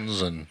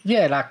decisions and...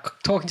 Yeah, like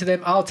talking to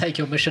them. I'll take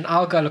your mission.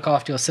 I'll go look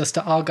after your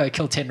sister. I'll go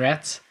kill 10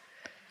 rats.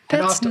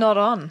 That's not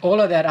on. All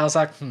of that, I was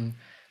like,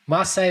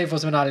 My save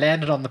was when I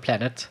landed on the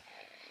planet.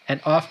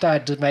 And after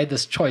I made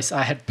this choice,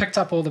 I had picked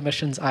up all the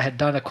missions. I had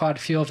done quite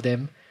a few of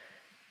them.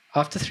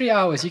 After 3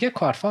 hours, you get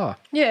quite far.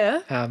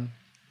 Yeah.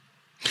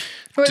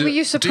 Were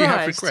you surprised? Do you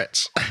have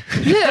regrets?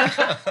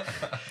 Yeah.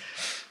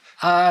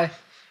 I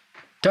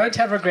don't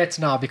have regrets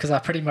now because I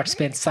pretty much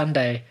spent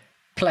Sunday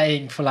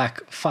playing for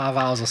like 5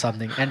 hours or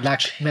something and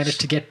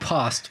managed to get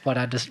past what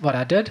I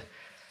did.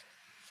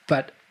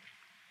 But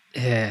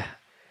yeah,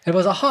 it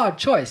was a hard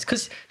choice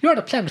because you're on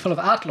a planet full of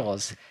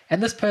outlaws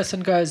and this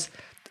person goes,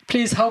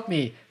 please help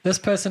me. This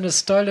person has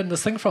stolen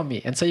this thing from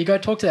me. And so you go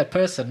talk to that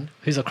person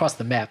who's across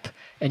the map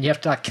and you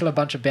have to kill a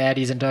bunch of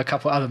baddies and do a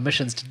couple other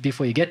missions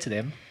before you get to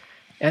them.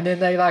 And then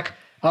they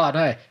oh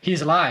no,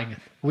 he's lying.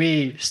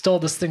 We stole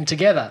this thing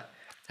together.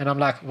 And I'm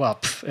like, well,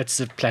 it's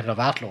a planet of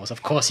outlaws.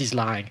 Of course he's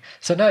lying.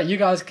 So no, you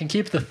guys can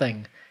keep the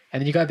thing.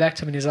 And then you go back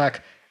to him and he's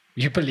like,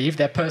 you believe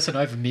that person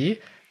over me?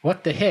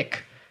 what the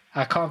heck?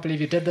 I can't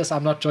believe you did this.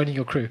 I'm not joining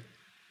your crew.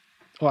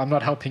 Or I'm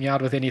not helping you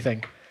out with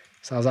anything.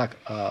 So I was like,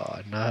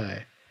 oh, no.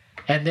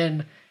 And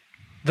then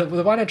the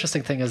one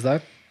interesting thing is,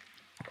 though,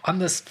 on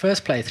this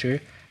first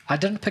playthrough, I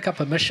didn't pick up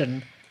a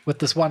mission with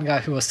this one guy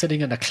who was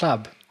sitting in a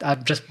club. I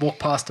just walked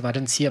past him. I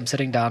didn't see him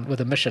sitting down with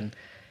a mission.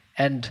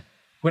 And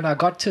when I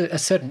got to a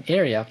certain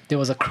area, there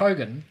was a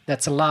Krogan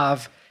that's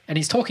alive, and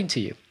he's talking to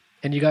you.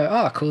 And you go,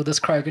 oh, cool, this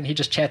Krogan, he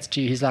just chats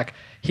to you. He's like,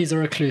 he's a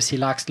recluse. He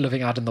likes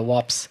living out in the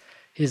wops.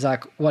 He's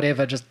like,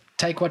 whatever, just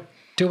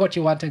do what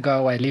you want and go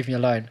away. Leave me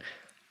alone.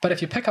 But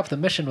if you pick up the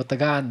mission with the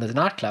guy in the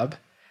nightclub,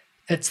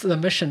 it's the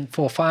mission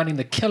for finding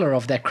the killer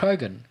of that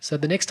Krogan. So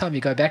the next time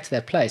you go back to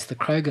that place, the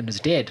Krogan is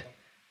dead.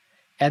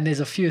 And there's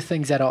a few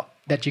things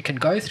that you can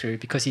go through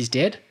because he's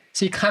dead.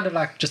 So you kind of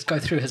like just go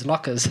through his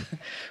lockers.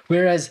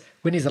 Whereas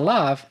when he's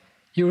alive,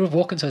 you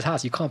walk into his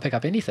house, you can't pick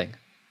up anything.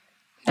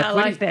 But I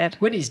like that.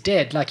 When he's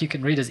dead, like you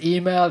can read his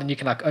email and you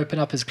can like open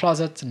up his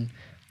closet and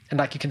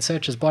like you can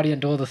search his body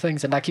and do all the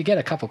things. And like you get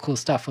a couple cool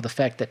stuff for the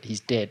fact that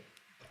he's dead.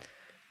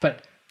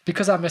 But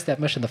because I missed that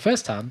mission the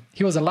first time,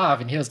 he was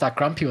alive and he was like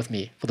grumpy with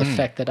me for the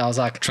fact that I was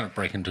like... Trying to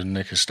break into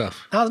nick his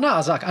stuff. I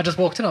was like, I just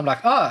walked in. I'm like,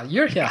 oh,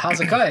 you're here.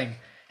 How's it going?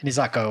 And he's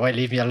like, go away,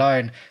 leave me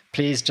alone.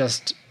 Please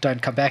just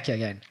don't come back here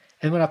again.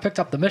 And when I picked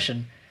up the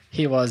mission,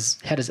 he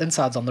had his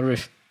insides on the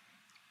roof.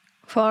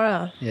 Far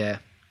out. Yeah.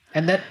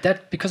 And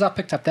that because I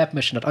picked up that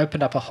mission, it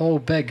opened up a whole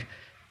big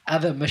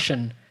other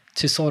mission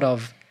to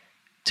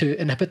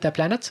inhabit that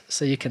planet,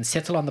 so you can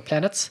settle on the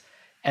planets.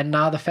 And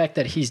now the fact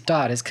that he's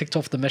died has kicked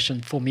off the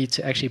mission for me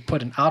to actually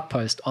put an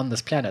outpost on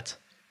this planet.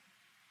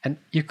 And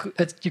you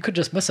could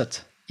just miss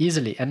it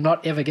easily and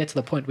not ever get to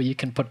the point where you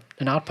can put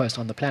an outpost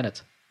on the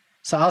planet.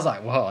 So I was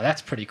like, whoa,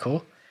 that's pretty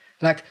cool.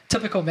 Like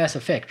typical Mass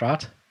Effect,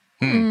 right?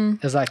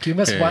 It's like you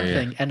miss one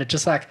thing and it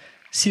just like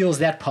seals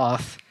that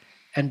path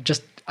and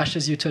just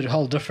ushers you to a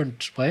whole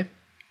different way.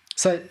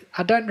 So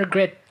I don't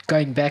regret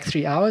going back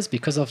 3 hours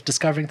because of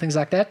discovering things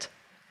like that.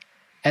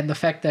 And the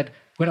fact that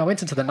when I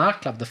went into the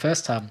nightclub the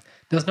first time,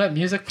 there's no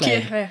music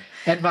playing,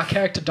 and my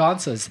character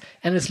dances,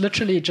 and it's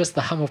literally just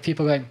the hum of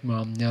people going,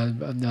 Mom,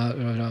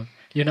 no,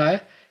 you know?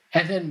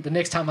 And then the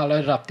next time I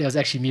loaded up, there was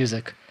actually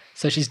music.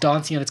 So she's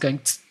dancing and it's going,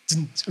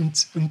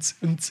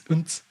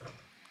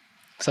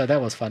 so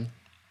that was fun.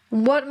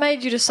 What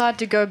made you decide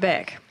to go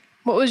back?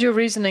 What was your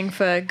reasoning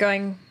for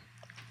going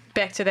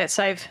back to that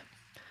save?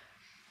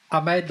 I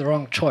made the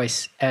wrong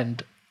choice,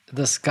 and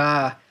this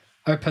guy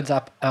opens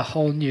up a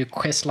whole new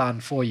quest line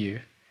for you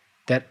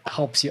that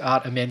helps you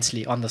out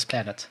immensely on this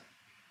planet.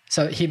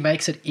 So he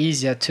makes it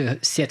easier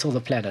to settle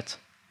the planet.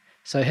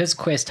 So his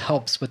quest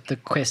helps with the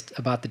quest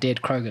about the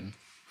dead Krogan.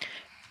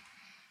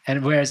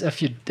 And whereas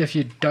if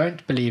you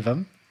don't believe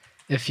him,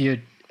 if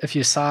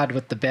you side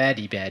with the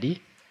baddie,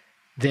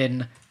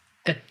 then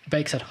it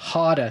makes it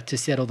harder to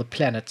settle the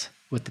planet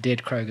with the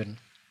dead Krogan.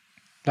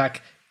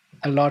 Like,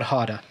 a lot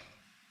harder.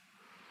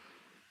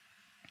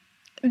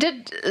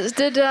 Did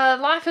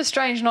Life is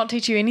Strange not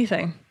teach you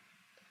anything?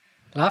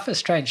 Life is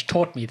Strange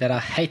taught me that I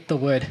hate the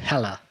word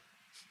hella.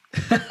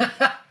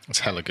 It's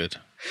hella good.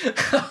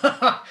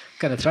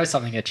 Gonna throw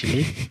something at you,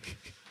 Lee.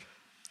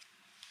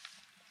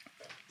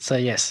 So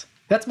yes,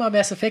 that's my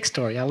Mass Effect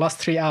story. I lost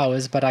 3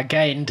 hours, but I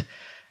gained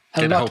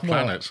a Get a whole lot more.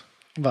 planet.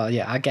 Well,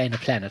 yeah, I gained a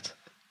planet.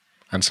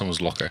 And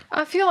someone's locker.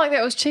 I feel like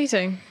that was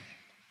cheating.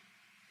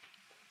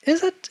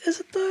 Is it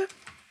though?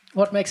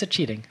 What makes it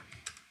cheating?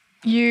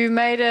 You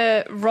made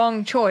a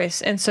wrong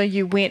choice, and so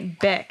you went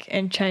back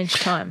and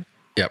changed time.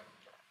 Yep.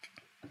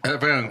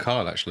 Very on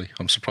Kyle, actually.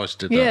 I'm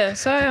surprised you did that. Yeah,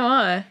 so am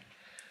I.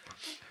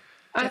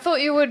 I thought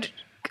you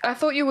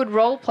would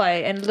role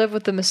play and live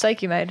with the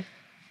mistake you made.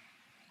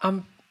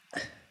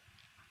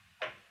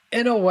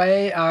 In a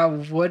way, I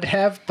would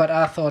have, but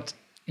I thought,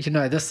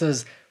 this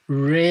is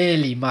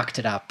really mucked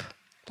it up.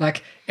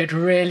 Like, it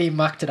really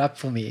mucked it up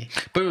for me.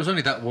 But it was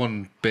only that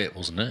one bit,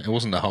 wasn't it? It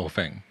wasn't the whole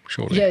thing,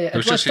 surely. Yeah, It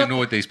was just you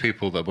annoyed these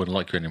people that wouldn't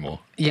like you anymore.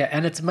 Yeah,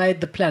 and it's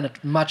made the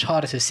planet much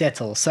harder to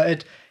settle. So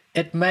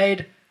it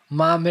made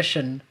my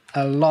mission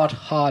a lot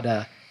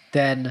harder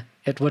than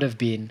it would have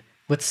been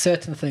with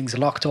certain things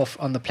locked off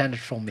on the planet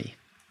from me.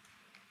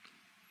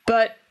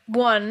 But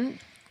one,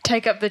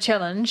 take up the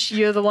challenge.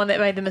 You're the one that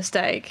made the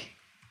mistake.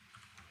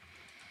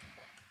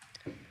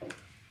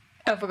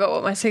 I forgot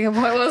what my second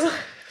point was.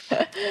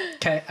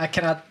 Okay,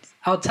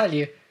 I'll tell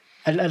you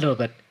a little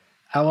bit.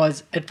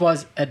 It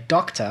was a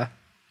doctor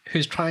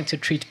who's trying to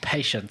treat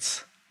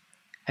patients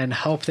and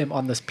help them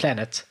on this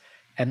planet,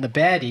 and the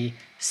baddie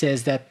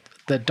says that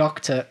the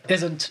doctor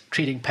isn't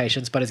treating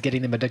patients but is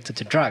getting them addicted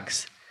to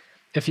drugs.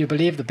 If you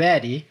believe the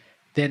baddie,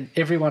 then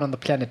everyone on the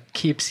planet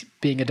keeps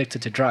being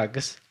addicted to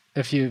drugs.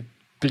 If you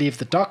believe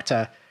the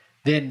doctor,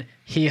 then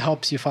he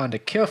helps you find a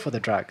cure for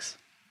the drugs.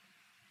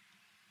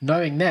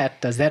 Knowing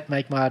that, does that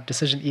make my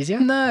decision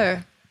easier? No.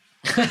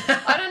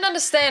 I don't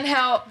understand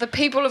how the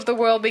people of the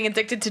world being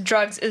addicted to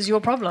drugs is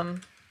your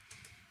problem.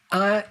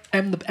 I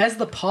am, as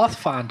the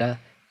Pathfinder,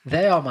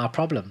 they are my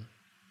problem.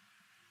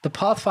 The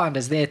Pathfinder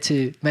is there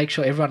to make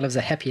sure everyone lives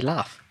a happy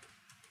life.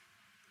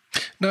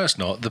 No, it's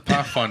not. The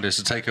Pathfinder is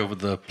to take over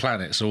the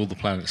planets, all the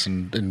planets,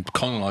 and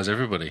colonize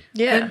everybody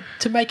Yeah.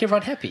 To make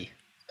everyone happy.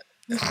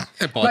 by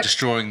Like-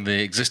 destroying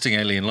the existing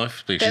alien life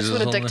species. That's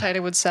what a on there.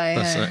 dictator would say.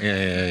 That's hey?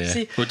 it. Yeah.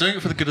 See- We're doing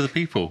it for the good of the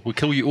people. We'll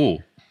kill you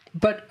all.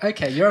 But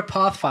okay, you're a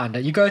Pathfinder.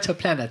 You go to a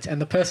planet, and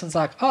the person's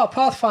like, "Oh,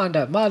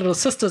 Pathfinder, my little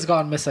sister's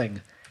gone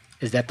missing."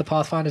 Is that the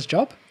Pathfinder's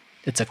job?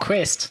 It's a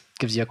quest.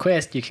 Gives you a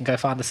quest. You can go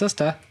find the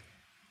sister.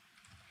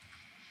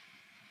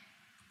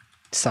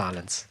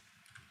 Silence.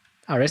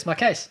 I rest my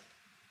case.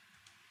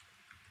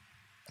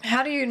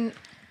 How do you?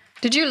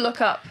 Did you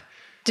look up?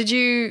 Did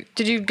you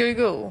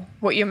Google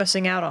what you're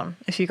missing out on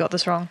if you got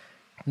this wrong?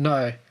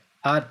 No,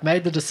 I'd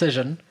made the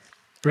decision,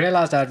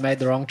 realized I'd made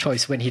the wrong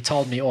choice when he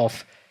told me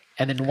off,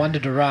 and then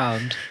wandered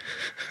around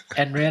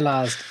and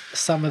realized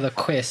some of the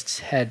quests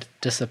had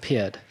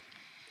disappeared.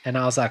 And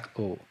I was like,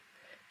 oh.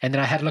 And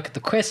then I had a look at the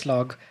quest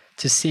log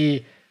to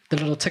see the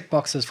little tick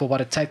boxes for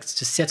what it takes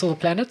to settle the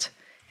planet,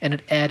 and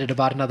it added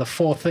about another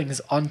 4 things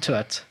onto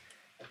it.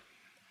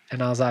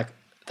 And I was like,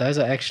 those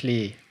are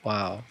actually,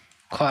 wow,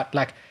 quite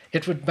like,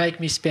 it would make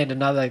me spend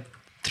another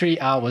 3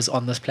 hours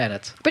on this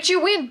planet. But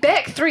you went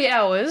back 3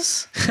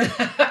 hours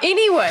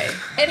anyway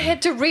and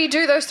had to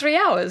redo those 3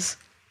 hours.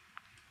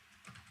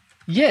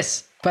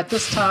 Yes, but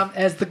this time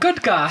as the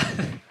good guy.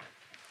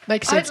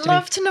 Makes sense I'd to me.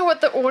 love to know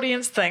what the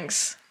audience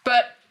thinks,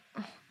 but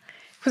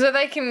so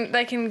they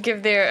can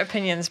give their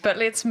opinions. But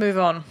let's move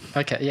on.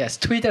 Okay, yes.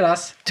 Tweet at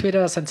us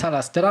and tell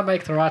us, did I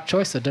make the right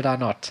choice or did I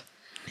not?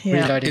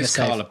 Reloading a Is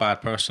save. Carl a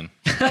bad person?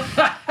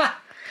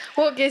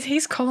 Well, yes,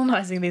 he's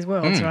colonizing these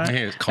worlds, right? he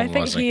is I think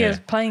colonising, he yeah. is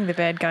playing the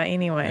bad guy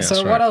anyway. Yeah. So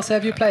That's what right. else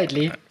have you played,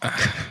 Lee?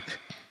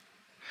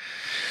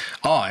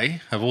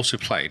 I have also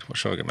played. What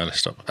should I get my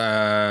list up?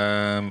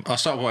 I'll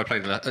start with what I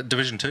played.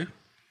 Division 2.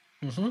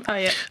 Oh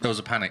yeah. There was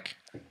a panic.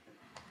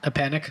 A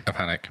panic? A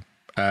panic.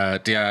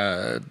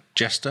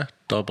 Jester,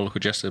 Diabolical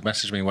Jester,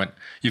 messaged me and went,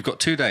 "You've got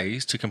 2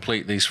 days to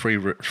complete these free.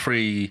 What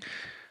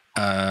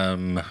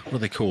are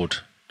they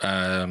called?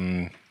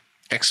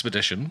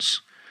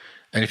 Expeditions.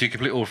 And if you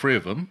complete all 3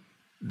 of them,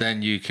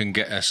 then you can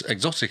get an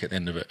exotic at the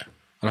end of it."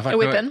 And I've had A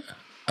weapon?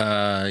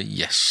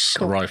 Yes,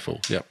 a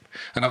rifle. Yep.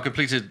 And I've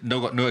completed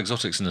got no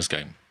exotics in this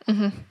game.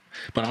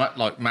 But I'm at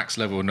like max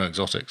level with no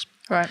exotics.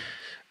 Right.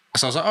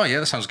 So I was like, oh yeah,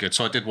 that sounds good.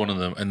 So I did one of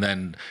them, and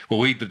then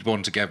we did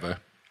one together,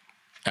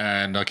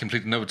 and I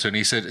completed another 2. And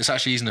he said it's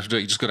actually easy enough to do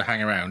it. You just got to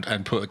hang around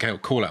and put a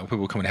call out, and people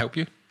will come and help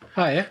you.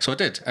 Oh, yeah. So I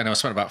did, and I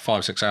spent about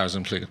 5-6 hours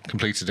and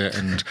completed it,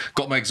 and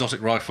got my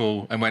exotic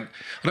rifle, and went.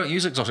 I don't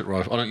use exotic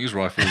rifle. I don't use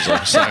rifles, though,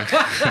 so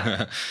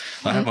I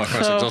had my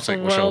first Oh,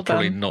 exotic, which well I'll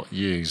probably done. not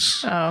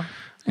use. Oh.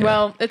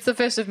 Well, it's the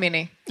first of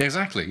many.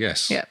 Exactly.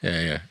 Yes. Yeah.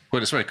 Yeah.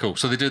 Well, it's very cool.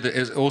 So they do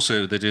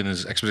they're doing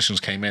these expeditions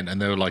came in,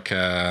 and they were like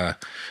a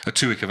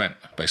 2-week event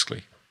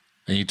basically,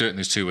 and you do it in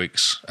these 2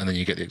 weeks, and then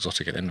you get the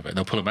exotic at the end of it. And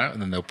they'll pull them out,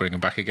 and then they'll bring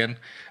them back again,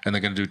 and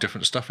they're going to do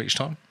different stuff each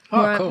time.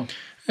 Oh, Right. cool.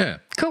 Yeah.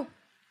 Cool.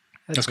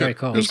 That's good. very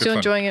cool. It Are you was good still fun.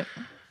 enjoying it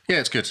Yeah,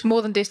 it's good.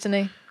 more than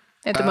Destiny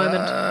at the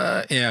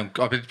moment? Yeah,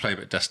 I did play a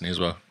bit of Destiny as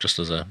well, just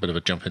as a bit of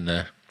a jump in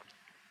there.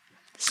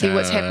 See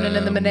what's happening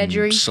in the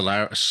menagerie.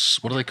 Solaris.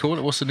 What do they call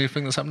it? What's the new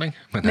thing that's happening?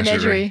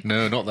 Menagerie.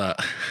 No, not that.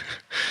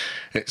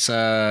 It's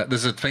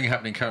there's a thing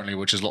happening currently,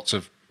 which is lots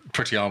of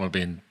pretty armor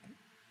begins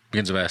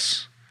with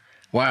S.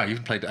 Wow, you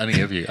haven't played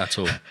any of you at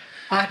all.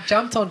 I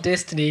jumped on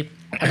Destiny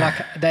and like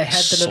they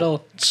had the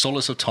little...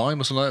 Solace of Time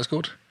or something like that it's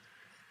called.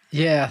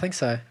 Yeah, I think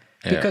so.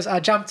 Yeah. Because I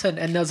jumped in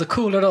and there was a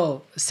cool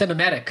little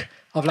cinematic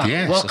of like,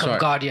 Yes, that's welcome right.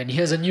 Guardian,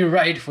 here's a new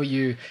raid for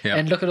you. Yeah.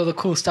 And look at all the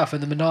cool stuff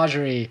in the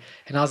menagerie.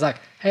 And I was like,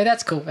 hey,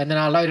 that's cool. And then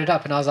I loaded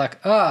up and I was like,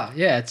 oh,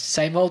 yeah, it's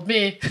same old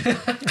me.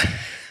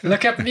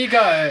 Look at me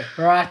go.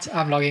 Right,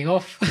 I'm logging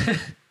off.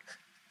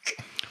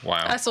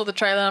 Wow. I saw the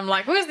trailer and I'm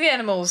like, where's the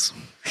animals?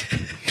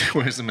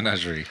 Where's the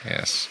menagerie?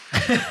 Yes.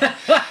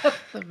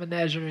 The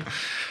menagerie.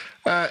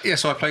 Yeah,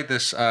 so I played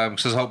this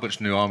because there's a whole bunch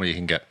of new armor you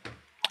can get.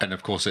 And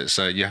of course, it's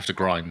you have to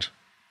grind.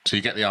 So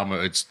you get the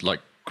armor, it's like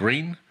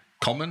green,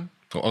 common,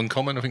 or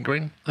uncommon, I think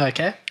green.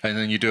 Okay. And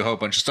then you do a whole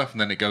bunch of stuff, and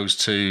then it goes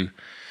to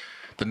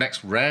the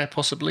next rare,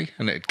 possibly.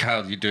 And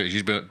how you do it is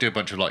you do a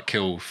bunch of like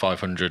kill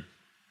 500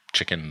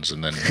 chickens,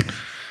 and then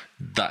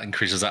that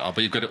increases that up.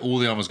 But you've got all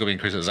the armor's got to be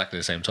increased at exactly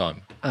the same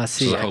time. I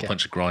see, So there's a whole okay.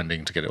 bunch of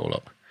grinding to get it all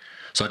up.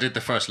 So I did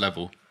the first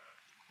level,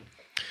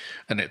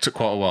 and it took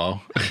quite a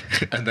while,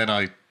 and then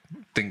I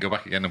didn't go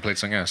back again and played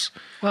something else.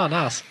 Oh,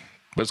 nice.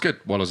 But it's good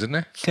while I was in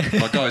there.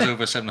 My guy's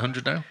over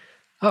 700 now.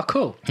 Oh,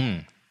 cool.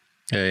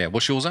 Yeah.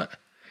 What's yours at?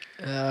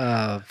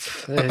 What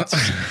was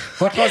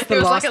the There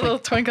was last like a thing? little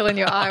twinkle in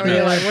your eye when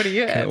you're like, what are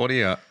you at? What are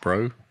you at,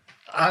 bro?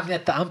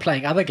 I'm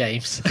playing other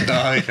games.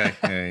 Oh, okay.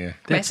 Yeah.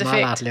 That's Mass my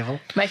Effect. last level.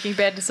 Making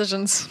bad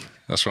decisions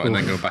That's right. And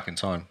then go back in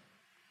time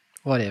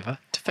Whatever.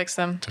 to fix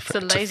them. It's fi-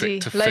 the to fi- lazy,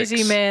 to lazy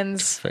fix.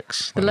 man's,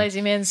 fix. the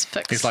lazy man's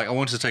fix. He's like, I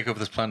wanted to take over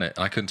this planet,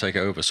 and I couldn't take it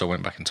over, so I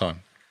went back in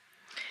time.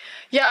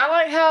 Yeah, I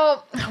like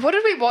how. What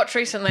did we watch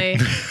recently?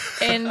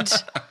 And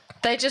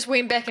they just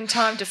went back in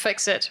time to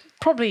fix it.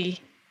 Probably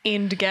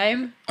end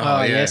game.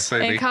 Oh, yes.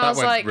 maybe. And That Carl's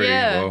went like, really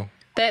yeah, well.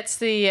 that's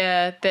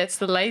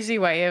the lazy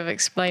way of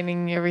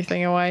explaining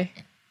everything away.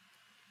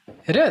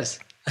 It is.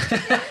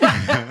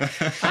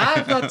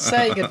 I'm not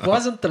saying it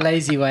wasn't the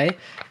lazy way.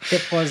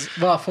 It was,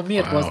 well, for me,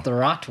 it was the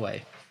right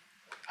way.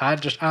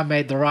 I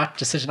made the right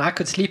decision. I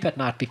could sleep at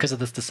night because of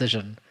this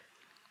decision.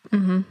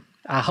 Mm-hmm.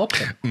 I helped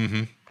him.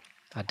 Mm-hmm.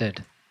 I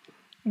did.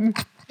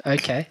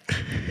 Okay.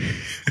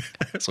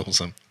 That's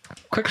awesome.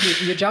 Quickly,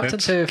 you jumped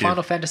That's into good.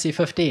 Final Fantasy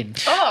 15.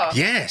 Oh.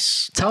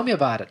 Yes. Tell me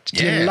about it.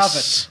 Do you Yes. love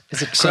it?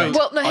 Is it So- great?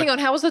 Well, no, hang on.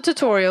 How was the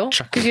tutorial?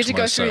 Chuck Because you it had to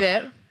to go through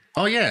myself. that.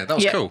 Oh yeah, that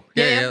was Yeah. cool.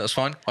 Yeah, Yeah, yeah. that's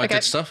fine. I Okay.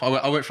 did stuff.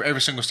 I went for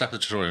every single step of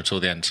the tutorial until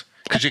the end.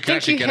 Because you can think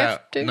actually you get have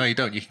out. to. No, you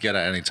don't. You can get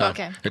out any time.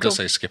 Okay, It cool. does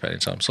say skip at any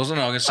time. So I was like,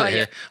 no, I'm going to sit Oh, here.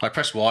 yeah. I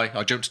press Y.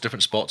 I jump to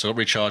different spots. I got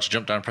recharged. I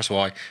jump down, press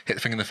Y, hit the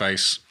thing in the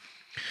face.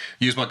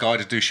 Use my guy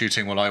to do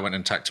shooting while I went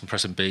and attacked and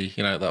pressing B.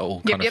 You know, that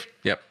all kind of.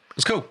 Yep. It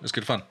was cool. It was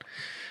good fun.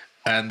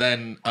 And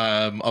then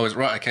I was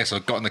right. Okay, so I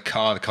got in the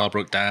car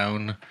broke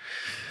down.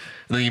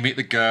 And then you meet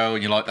the girl,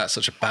 and you're like, "That's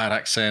such a bad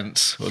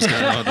accent. What's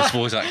going on? This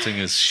voice acting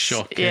is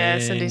shocking." Yeah,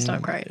 Cindy's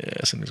not great.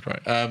 Yeah, Cindy's great.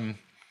 And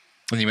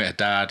you meet her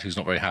dad, who's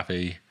not very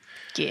happy.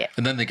 Yeah.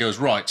 And then they goes,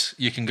 "Right,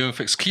 you can go and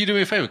fix. Can you do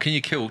me a favor? Can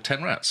you kill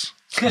 10 rats?"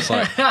 It's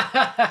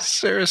like,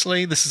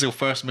 seriously, this is your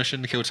first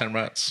mission to kill 10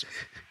 rats.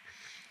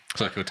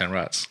 So I killed 10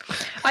 rats.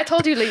 I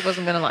told you Lee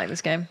wasn't going to like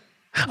this game.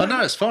 Oh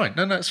no, it's fine.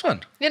 No, it's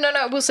fun. Yeah, no,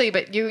 we'll see,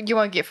 but you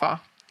won't get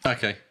far.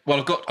 Okay.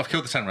 Well, I've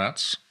killed the 10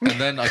 rats, and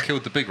then I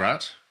killed the big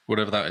rat,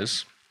 whatever that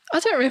is. I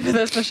don't remember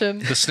this mission.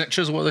 The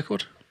snitchers, or what are they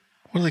called?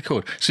 What are they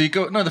called? So you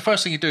go. No, the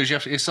first thing you do is you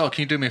have to. It's like,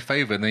 can you do me a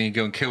favor? And then you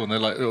go and kill, and they're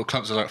like little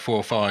clumps of like 4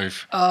 or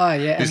 5. Oh,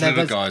 yeah. These they're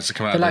little guys that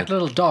come out They're of like the-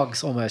 little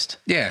dogs almost.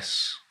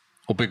 Yes,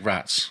 or big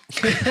rats.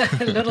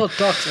 Little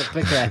dogs with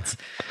big rats.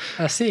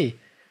 I see.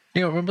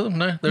 You don't remember them?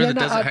 No, they're Yeah, in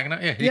the no, desert I- hanging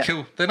out. Yeah, you yeah.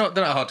 kill. They're not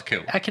hard to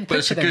kill. I can but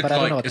it's a picture them, good but I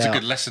don't know what it's they a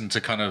good are. lesson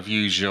to kind of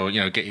use your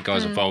get you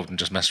guys involved and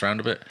just mess around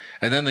a bit.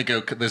 And then they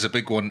go. There's a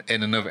big one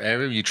in another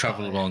area. You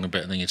travel along a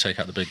bit, and then you take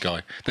out the big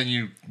guy. Then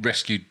you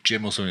rescue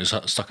Jim or something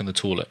who's stuck in the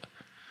toilet.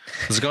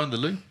 There's a guy in the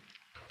loo.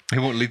 He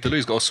won't leave the loo.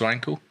 He's got a sore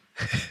ankle.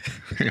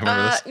 You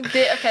remember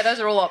this? Okay, those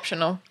are all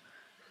optional.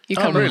 You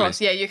Oh, come really? across,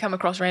 you come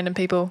across random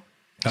people.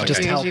 Okay.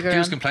 Just help. You go He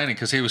was around. complaining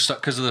because he was stuck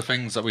because of the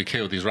things that we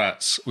killed. These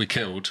rats we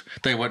killed.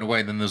 They went away,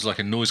 and then there's like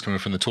a noise coming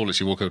from the toilet.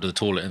 So you walk over to the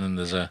toilet, and then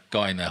there's a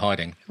guy in there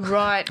hiding.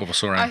 Right. Of a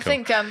sore I ankle.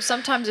 think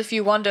sometimes if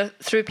you wander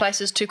through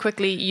places too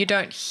quickly, you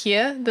don't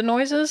hear the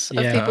noises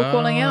of Yeah. people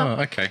calling out.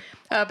 Okay.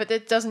 But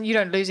that doesn't. You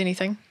don't lose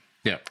anything.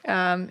 Yeah.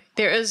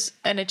 There is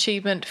an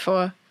achievement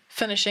for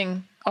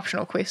finishing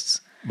optional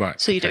quests.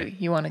 Right. So you okay. do.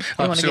 You want to. You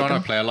I'm want to still get on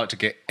them. I play. I like to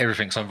get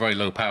everything, so I'm very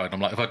low powered. I'm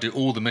like, if I do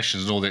all the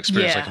missions and all the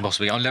experience I Yeah. can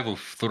possibly, I'm level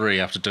 3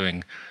 after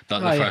doing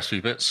like, Oh, the yeah. first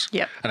few bits.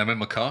 Yep. And I'm in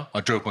my car.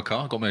 I drove my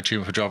car. Got my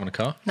achievement for driving a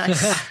car.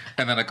 Nice.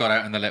 And then I got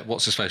out and they let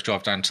what's his face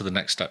drive down to the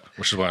next step,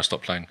 which is where I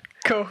stopped playing.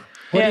 Cool.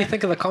 What do you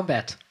think of the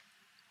combat?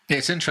 Yeah,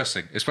 it's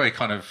interesting. It's very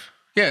kind of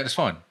it's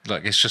fine.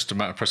 Like it's just a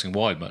matter of pressing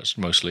Y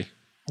mostly.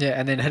 Yeah,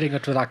 and then hitting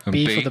it with like And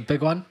B B. for the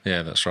big one.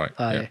 Yeah, that's right.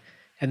 Yeah.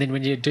 And then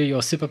when you do your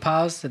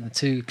superpowers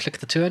and click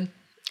the 2 in.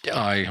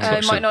 I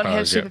haven't got might not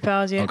have superpowers yet.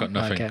 superpowers yet. I've got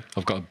nothing. Okay.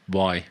 I've got a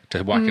Y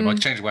to whack him. I can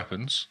change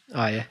weapons.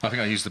 Oh, yeah. I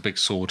think I use the big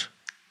sword.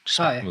 Just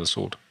Oh, smack yeah. him with a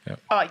sword. Yeah.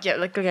 Oh yeah,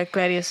 like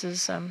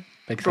Gladius's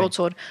Big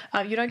broadsword.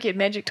 You don't get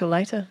magic till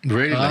later.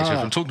 Really later. If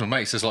Ah. I'm talking to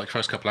mates, there's like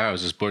first couple of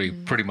hours is pretty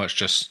much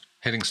just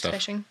hitting stuff.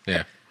 Smashing.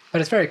 Yeah. But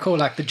it's very cool,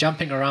 like the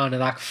jumping around and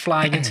like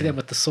flying into them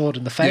with the sword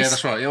in the face. Yeah,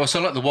 that's right. Yeah, well, so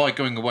I like the Y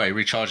going away,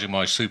 recharging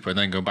my super, and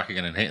then going back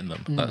again and hitting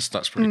them. That's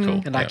pretty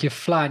cool. And like yeah. you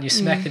fly and you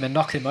smack them and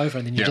knock them over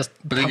and then you Yeah. just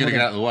But then you pummel gotta get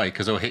them. out of the way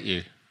because they'll hit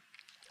you.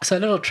 So a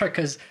little trick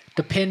is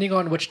depending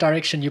on which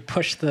direction you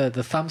push the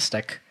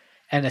thumbstick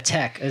and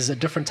attack is a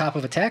different type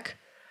of attack.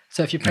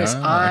 So if you press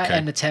I okay.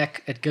 and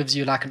attack, it gives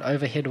you like an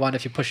overhead one.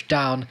 If you push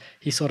down,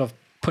 he sort of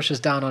pushes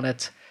down on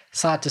it.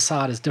 Side to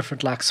side is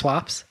different like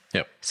swipes.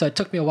 Yep. So it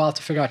took me a while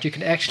to figure out you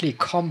can actually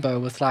combo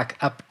with like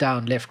up,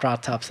 down, left,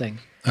 right type thing.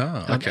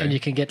 Oh, okay. And you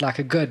can get like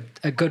a good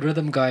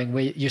rhythm going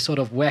where you sort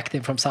of whack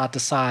them from side to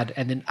side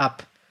and then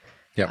up.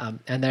 Yep.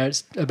 And they're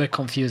a bit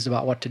confused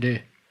about what to do.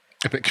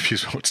 A bit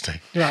confused about what to do.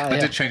 Yeah, I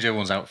yeah. did change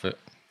everyone's outfit.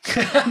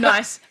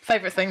 Nice.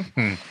 Favorite thing.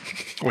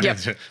 What Yep.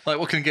 do you do? Like,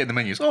 what can you get in the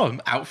menus? Oh,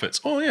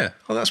 outfits. Oh, yeah.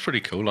 Oh, that's pretty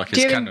cool. Like, Do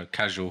it's you kind of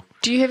casual.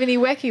 Do you have any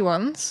wacky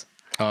ones?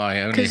 I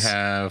only 'Cause-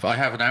 I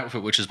have an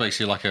outfit which is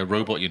basically like a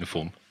robot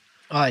uniform.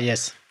 Oh,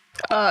 yes.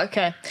 Oh,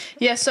 okay.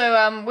 Yeah,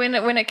 so when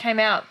it came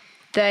out,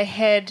 they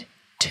had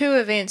 2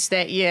 events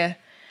that year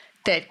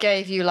that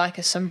gave you like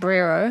a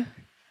sombrero.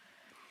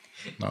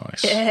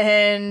 Nice.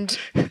 And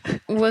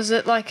was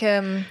it like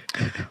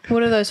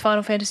what are those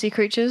Final Fantasy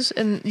creatures?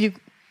 And you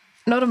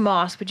not a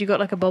mask, but you got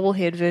like a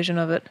bobblehead version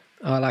of it.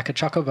 Oh, like a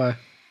chocobo.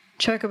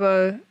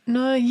 Chocobo.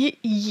 No,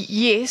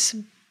 yes.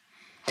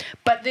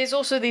 But there's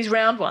also these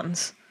round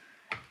ones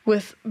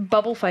with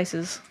bubble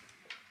faces.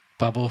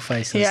 Bubble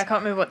faces. Yeah, I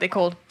can't remember what they're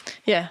called.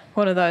 Yeah,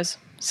 one of those.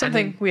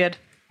 Something weird.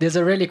 There's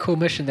a really cool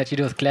mission that you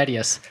do with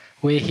Gladius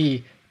where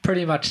he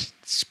pretty much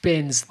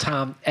spends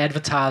time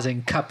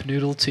advertising cup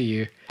noodle to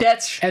you.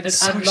 That's And it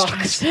so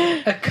unlocks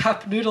strange. a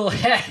cup noodle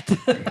hat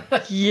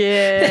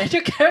Yeah. that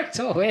your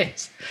character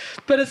wears.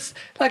 But it's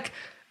like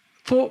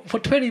For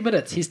 20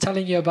 minutes, he's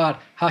telling you about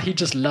how he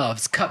just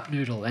loves cup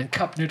noodle and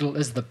cup noodle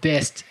is the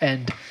best.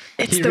 And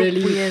It's he the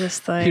really,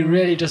 weirdest thing. He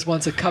really just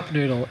wants a cup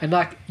noodle. And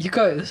like, you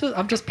go,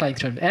 I'm just playing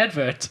through an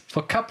advert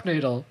for cup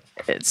noodle.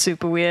 It's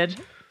super weird.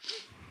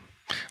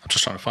 I'm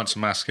just trying to find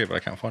some masks here, but I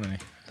can't find any.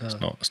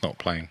 It's not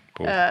playing.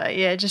 Cool.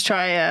 Yeah, just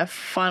try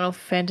Final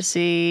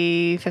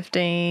Fantasy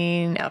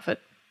 15 outfit.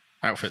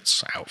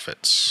 Outfits.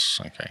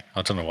 Okay.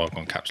 I don't know why I've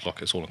gone caps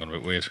lock. It's all gone a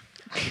bit weird.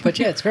 But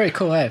yeah, it's very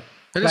cool, eh?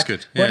 It is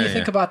good. What do you Yeah,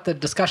 think yeah. about the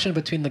discussion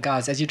between the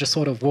guys as you're just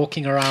sort of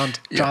walking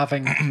around,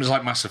 driving? It's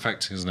like Mass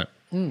Effect, isn't it?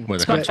 Where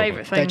It's they my can't talk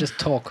favourite about- They thing. just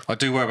talk. I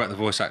do worry about the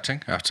voice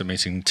acting after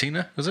meeting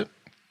Tina, is it?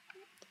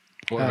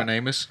 Whatever her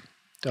name is.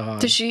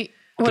 Does she?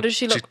 What does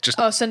she look?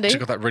 Cindy. She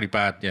got that really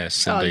bad,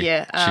 Cindy. Oh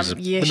yeah, She's a,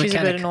 she's a bit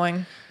mechanic.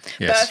 annoying.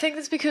 yes. But I think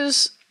that's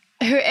because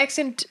her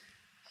accent.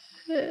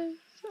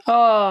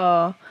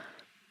 Oh.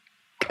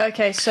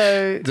 Okay,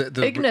 so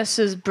The- Ignis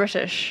is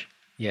British.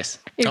 Yes.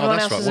 Everyone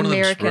that's else right. is One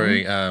American. of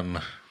them's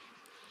very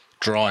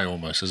dry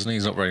almost, isn't he?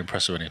 He's not very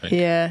impressive or anything.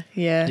 Yeah.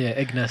 Yeah,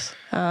 Ignis.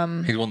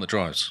 He's the one that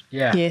drives.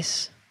 Yeah.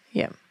 Yes.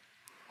 Yeah.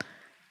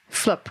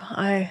 Flip.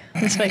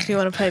 This makes me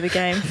want to play the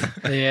game.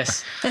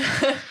 Yes.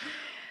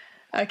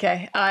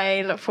 Okay,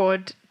 I look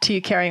forward to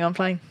you carrying on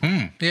playing.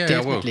 Yeah,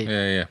 Definitely. I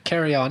will. Yeah.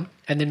 Carry on.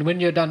 And then when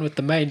you're done with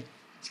the main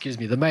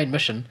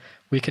mission,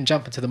 we can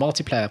jump into the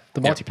multiplayer.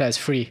 The multiplayer is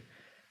free.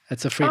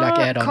 It's a free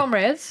add-on.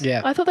 Comrades.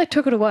 Yeah. I thought they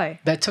took it away.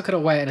 They took it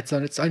away and it's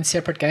on its own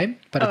separate game,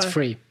 but it's Oh.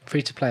 free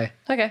to play.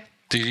 Okay.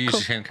 Do you use Cool.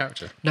 the same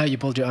character? No, you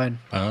build your own.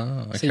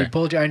 Oh, okay. So you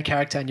build your own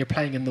character and you're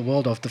playing in the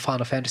world of the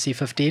Final Fantasy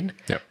 15.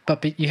 Yep.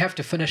 But you have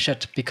to finish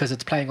it because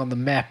it's playing on the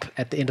map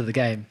at the end of the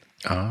game.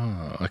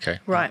 Oh, okay.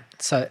 Right.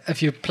 So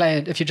if you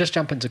just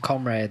jump into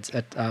Comrades,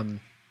 it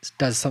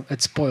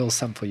spoils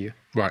some for you.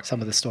 Right.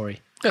 Some of the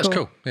story. That's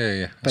Cool. cool.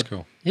 Yeah. That's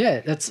cool.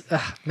 Yeah, it's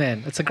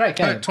it's a great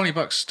game.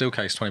 $20, steel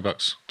case, $20.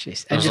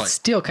 Jeez. I and was your like,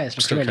 steel case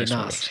looks Steel really case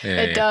nice. $20.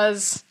 Yeah, It yeah.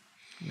 does.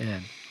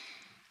 Man.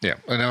 Yeah,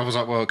 and I was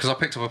like, well, because I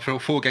picked up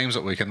 4 games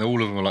that week, and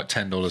all of them were like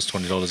 $10,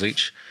 $20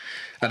 each.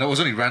 And I was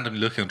only randomly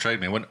looking on Trade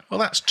Me. I went, oh,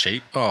 that's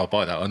cheap. Oh, I'll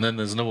buy that. And then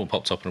there's another one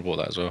popped up, and I bought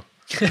that as well.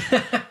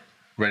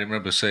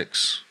 Rainbow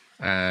 6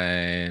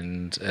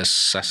 and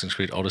Assassin's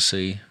Creed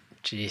Odyssey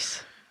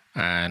Jeez.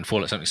 and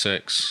Fallout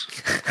 76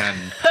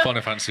 and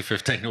Final Fantasy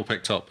 15 all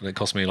picked up, and it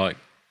cost me like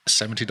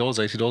 $70,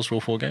 $80 for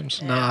all 4 games.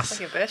 It's Nice. like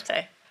your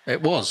birthday.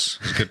 It was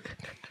good.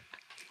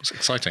 It was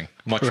exciting.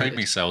 My Trade Brilliant.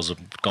 Me sales have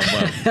gone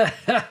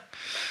well.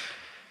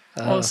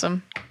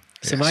 Awesome.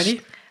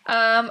 Simone?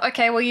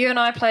 Okay, well, you and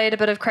I played a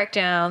bit of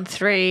Crackdown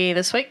 3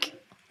 this week.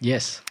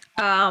 Yes.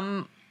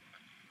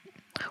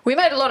 We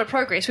made a lot of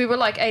progress. We were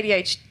like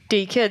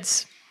ADHD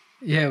kids.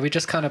 Yeah, we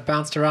just kind of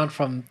bounced around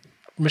from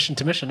mission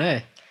to mission,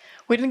 eh?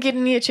 We didn't get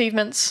any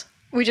achievements.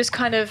 We just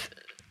kind of,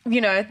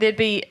 there'd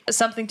be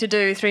something to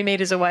do 3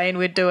 meters away and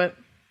we'd do it.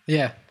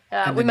 Yeah.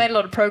 And We then- made a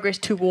lot of progress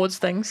towards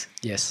things,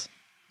 Yes.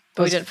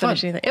 but we was didn't fun.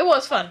 finish anything. It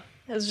was fun.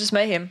 It was just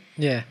mayhem.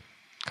 Yeah.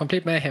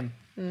 Complete mayhem.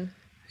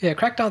 Yeah,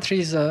 Crackdown 3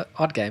 is an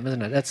odd game,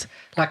 isn't it? It's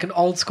like an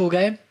old school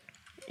game.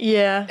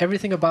 Yeah,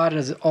 Everything about it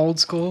is old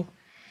school.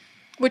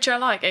 which I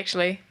like,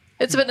 actually.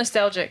 It's a bit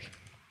nostalgic.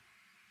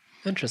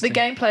 The Interesting.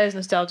 gameplay is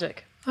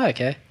nostalgic Oh,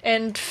 okay.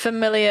 and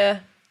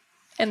familiar,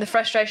 and the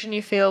frustration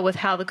you feel with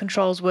how the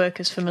controls work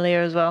is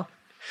familiar as well.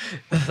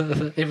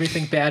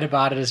 Everything bad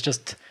about it is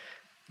just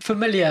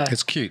familiar.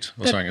 It's cute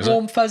or That something, is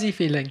warm, it? fuzzy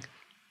feeling.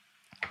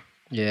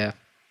 Yeah.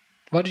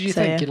 What did you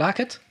So, think? yeah. You like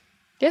it?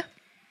 Yeah.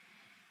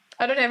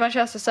 I don't have much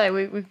else to say.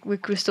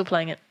 We're still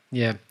playing it,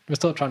 Yeah. We're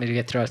still trying to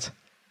get through it.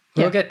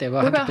 We'll Yeah. get there.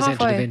 We'll We're about 100% it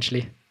halfway.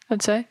 eventually.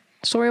 I'd say.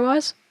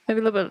 Story-wise, maybe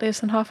a little bit less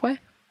than halfway.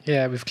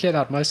 Yeah, we've cleared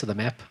out most of the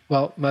map.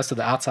 Well, most of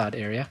the outside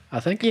area, I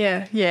think.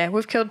 Yeah.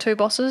 We've killed 2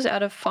 bosses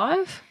out of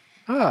 5.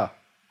 Oh,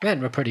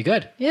 man, we're pretty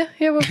good. Yeah,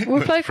 we've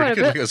played quite a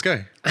Pretty good. bit. Let's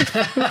go.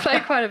 We've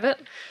played quite a bit.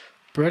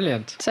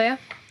 Brilliant. So yeah.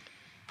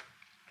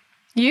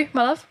 You,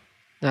 my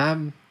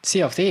love?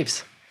 Sea of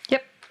Thieves.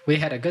 Yep. We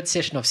had a good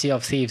session of Sea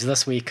of Thieves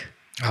this week.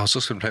 I was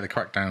just going to play the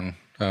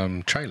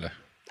Crackdown trailer.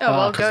 Oh,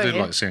 well, Because I go did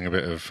ahead. like seeing a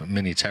bit of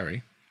Mini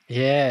Terry.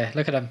 Yeah,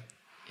 look at him.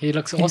 He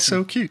looks awesome. He's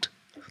so cute.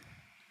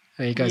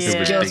 There he goes.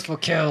 Yeah. Kills Big. for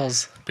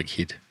kills. Big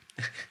head.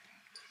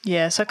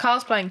 Yeah, so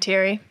Carl's playing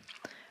Terry.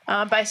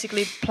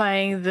 Basically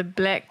playing the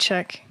black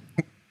chick.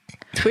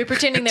 We're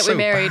pretending that It's we're so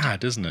married.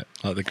 bad, isn't it?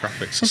 Like the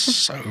graphics are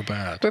so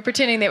bad. We're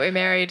pretending that we're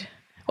married.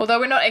 Although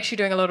we're not actually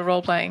doing a lot of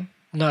role playing,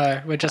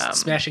 No, we're just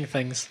smashing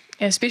things.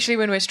 especially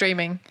when we're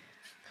streaming.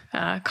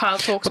 Kyle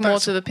talks But more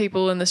that's to the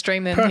people in the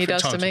stream than he Perfect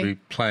does time to to me. be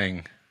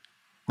playing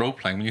role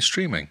playing when you're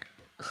streaming.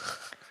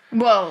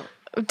 Well,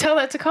 tell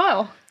that to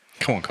Kyle.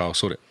 Come on, Carl,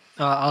 sort it.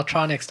 I'll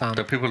try next time.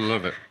 But people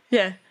love it.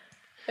 Yeah.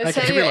 Let's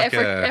Okay. have Give me your like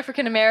a-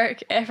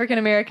 African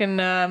American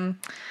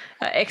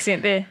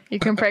accent there. You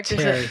can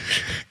practice Terry. it.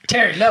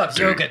 Terry loves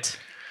yogurt.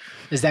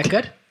 Is that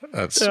good?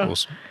 That's Yeah.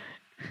 awesome.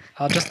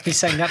 I'll just be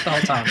saying that the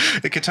whole time.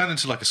 It could turn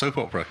into like a soap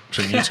opera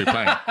between you two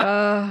playing.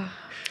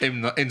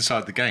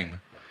 Inside the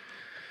game.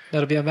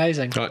 That'll be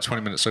amazing. Like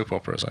 20-minute soap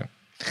opera or something.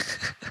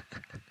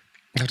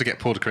 You have to get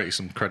Paul to create you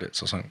some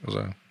credits or something.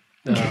 So.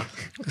 Uh,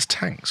 There's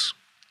tanks.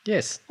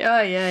 Yes.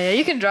 Oh yeah.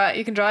 You can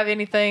drive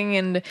anything,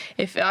 and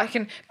if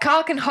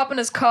Carl can hop in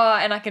his car,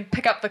 and I can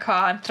pick up the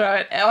car and throw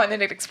it. Oh, and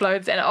then it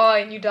explodes,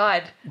 and you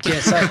died. Yeah,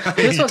 so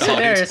this was died.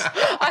 hilarious.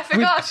 I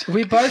forgot.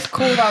 We both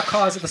called our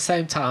cars at the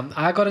same time.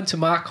 I got into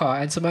my car,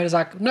 and Simona's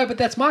like, "No, but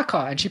that's my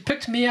car." And she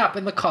picked me up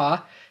in the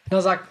car, and I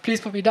was like,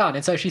 "Please put me down."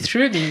 And so she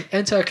threw me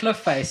into a cliff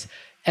face,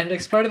 and it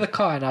exploded the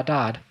car, and I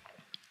died.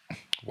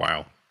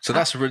 Wow. So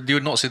that's you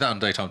would not see that on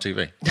daytime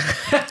TV.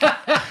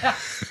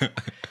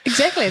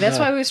 Exactly. That's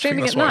why we were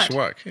streaming That's at why it night. should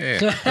work.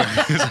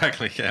 Yeah.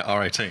 Exactly. Yeah.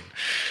 R18.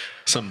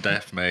 Some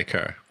death may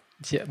occur.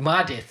 Yeah,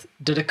 my death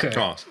did occur.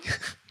 Oh.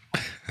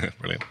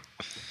 Brilliant.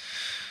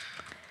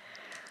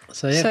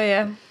 So yeah, So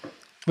yeah.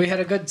 we had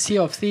a good Sea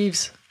of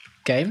Thieves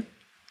game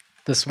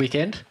this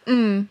weekend.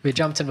 We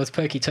jumped in with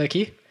Perky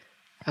Turkey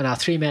and our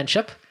 3-man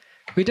ship.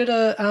 We did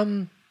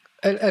a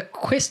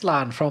quest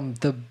line from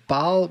the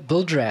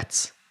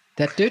Bildrats.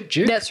 That dude,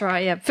 Duke. That's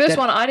right. Yeah. First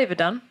one I'd ever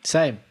done.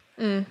 Same.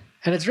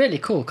 And it's really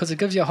cool because it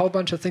gives you a whole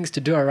bunch of things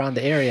to do around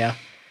the area.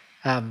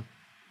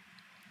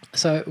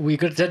 So we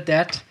did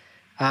that.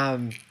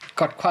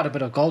 Got quite a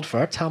bit of gold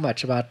for it. How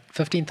much? About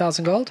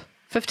 15,000 gold?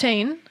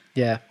 15.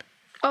 Yeah.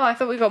 Oh, I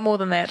thought we got more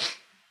than that.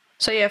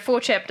 So yeah, 4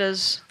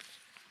 chapters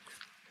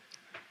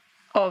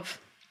of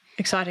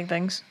exciting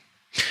things.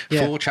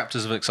 Yeah. 4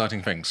 chapters of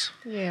exciting things.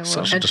 Yeah. Well.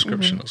 Such a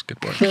description. That's a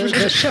good word.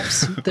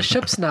 The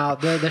ships now,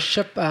 the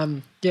ship,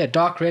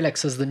 Dark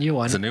Relics is the new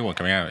one. There's a new one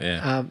coming out,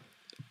 yeah.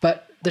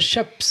 But the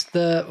ships,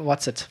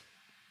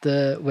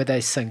 where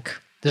they sink,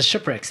 the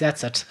shipwrecks,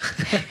 that's it.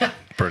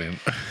 Brilliant.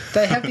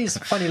 They have these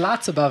funny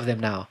lights above them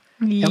now.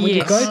 And when you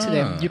Yes. go to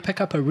them, you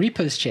pick up a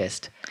Reaper's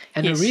chest.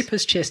 And Yes. the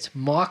Reaper's chest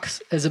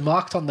is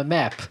marked on the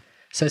map.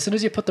 So as soon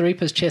as you put the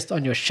Reaper's chest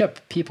on your ship,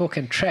 people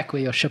can track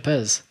where your ship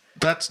is.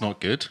 That's not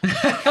good.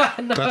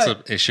 That's an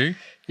issue.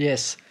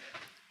 Yes.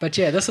 But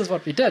yeah, this is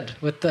what we did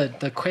with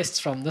the quests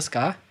from this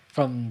guy,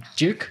 from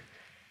Duke.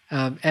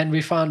 And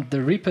we found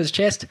the Reaper's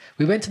chest.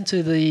 We went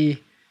into the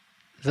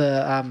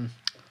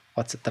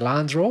what's it, the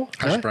Lion's Roar?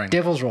 Hashbrain.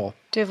 Devil's Roar.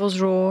 Devil's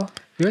Roar.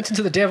 We went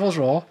into the Devil's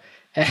Roar.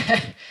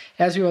 And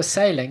as we were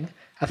sailing,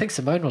 I think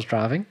Simone was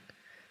driving,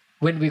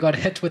 when we got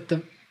hit with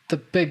the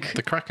big...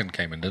 The Kraken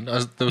came in, didn't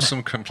there? Was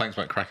some complaints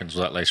about Krakens. Was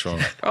that later on?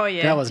 Oh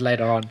yeah. That was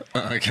later on.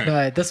 Okay.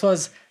 No, this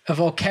was a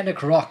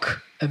volcanic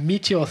rock, a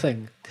meteor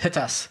thing hit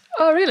us,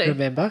 Oh really?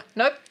 remember?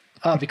 Nope.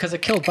 Oh, because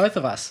it killed both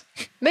of us.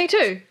 Me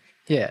too.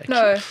 Yeah.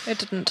 No, it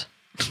didn't.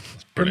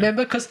 Brilliant.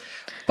 Remember? Because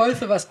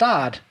both of us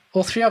died.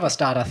 All 3 of us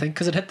died, I think,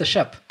 because it hit the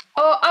ship.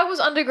 Oh, I was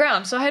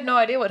underground, so I had no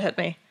idea what hit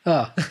me.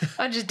 Oh.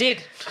 I just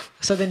did.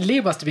 So then Lee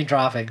must have been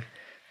driving.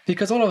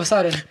 Because all of a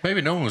sudden,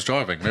 Maybe no one was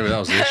driving. Maybe that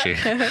was the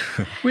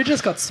issue. we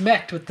just got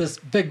smacked with this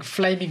big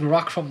flaming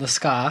rock from the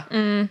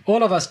sky.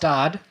 All of us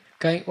died,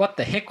 going, what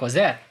the heck was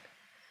that?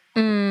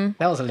 That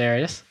was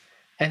hilarious.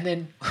 And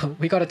then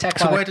we got attacked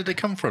So by... where did it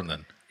come from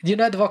then? You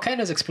know, the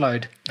volcanoes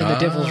explode in the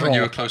Devil's and Roar.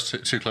 you were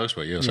too close,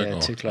 were you? Yeah,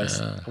 too close.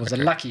 It was a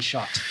lucky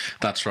shot.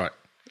 That's right.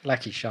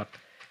 Lucky shot.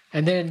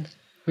 And then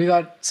we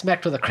got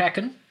smacked with a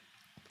kraken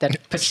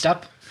that pitched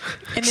up.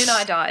 And then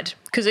I died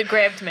because it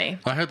grabbed me.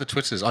 I heard the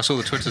Twitters. I saw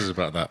the Twitters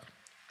about that.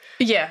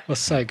 Yeah. It was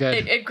so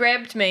good. It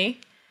grabbed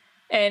me,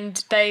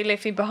 and they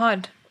left me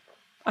behind.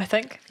 I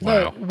think.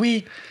 Wow.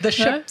 No, the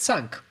ship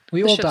sunk.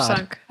 We The all ship died.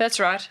 sunk. That's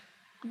right.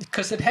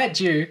 Because it had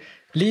you.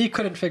 Lee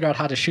couldn't figure out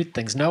how to shoot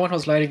things. No one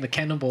was loading the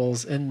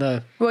cannonballs in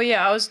the... Well,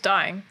 yeah, I was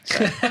dying.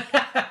 So.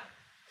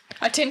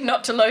 I tend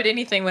not to load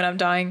anything when I'm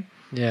dying.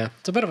 Yeah,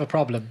 it's a bit of a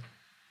problem.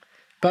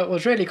 But it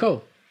was really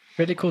cool.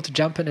 Really cool to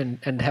jump in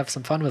and have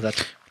some fun with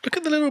it. Look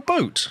at the little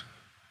boat.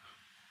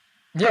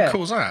 Yeah, How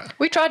cool is that?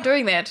 We tried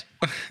doing that.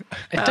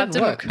 it didn't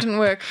work. Didn't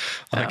work.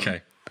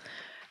 Okay.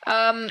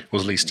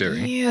 Was Lee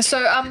steering? Yeah. So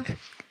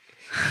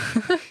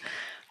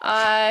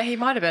he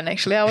might have been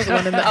actually. I was the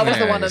one in the. I was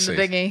the Yeah, one you in the see.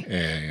 dinghy.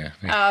 Yeah.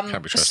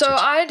 Can't be trusted. So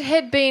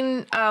had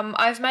been.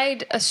 I've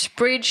made a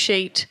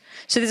spreadsheet.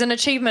 So there's an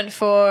achievement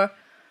for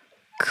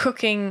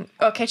cooking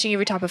or catching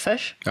every type of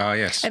fish, Ah,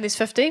 yes. and there's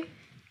 50.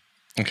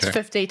 Okay. It's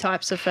 50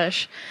 types of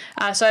fish.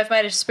 So I've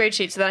made a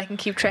spreadsheet so that I can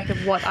keep track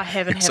of what I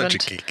Such a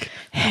geek.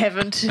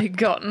 haven't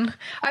gotten.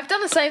 I've done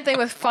the same thing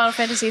with Final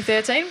Fantasy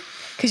 13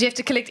 because you have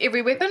to collect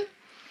every weapon.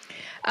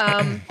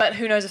 But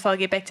who knows if I'll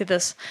get back to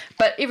this.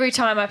 But every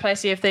time I play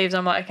Sea of Thieves,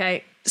 I'm like,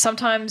 okay,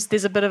 sometimes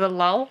there's a bit of a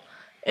lull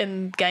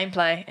in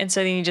gameplay. And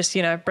so then you just,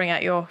 bring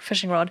out your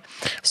fishing rod.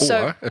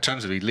 So, Or,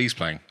 alternatively, Lee's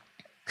playing.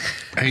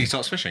 And he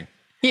starts fishing.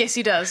 yes,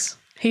 he does.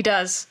 He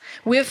does.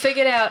 We've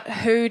figured out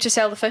who to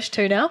sell the fish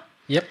to now.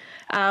 Yep.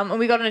 And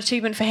we got an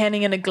achievement for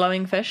handing in a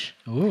glowing fish,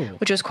 Ooh.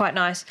 which was quite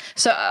nice.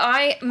 So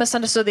I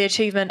misunderstood the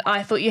achievement.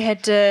 I thought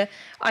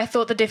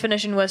the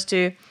definition was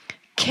to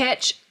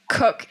catch,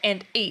 cook,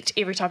 and eat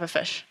every type of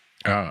fish.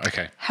 Oh,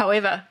 okay.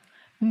 However,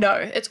 no,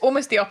 it's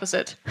almost the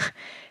opposite.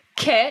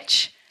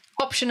 Catch,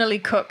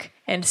 optionally cook,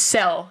 and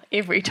sell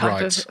every type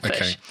Right, of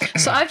fish. okay.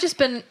 So I've just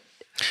been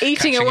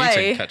eating Catching,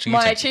 away catching, my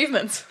eating.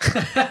 achievements.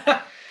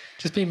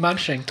 Just been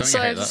munching. Don't So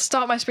you I hate that?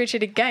 start my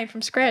spreadsheet again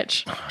from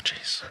scratch. Oh,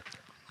 jeez.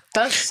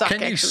 Does suck,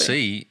 Can you actually.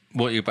 see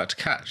what you're about to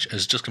catch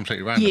is just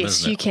completely random, Yes,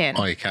 isn't it? you can.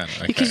 Oh, you can.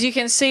 Okay. Because you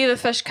can see the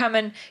fish come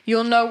in.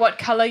 You'll know what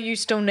colour you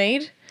still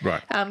need.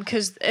 Right.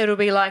 Because it'll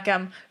be like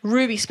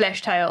ruby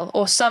splashtail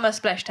or summer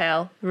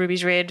splashtail.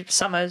 Ruby's red,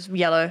 summer's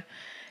yellow.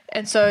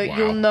 And so Wow.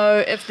 you'll know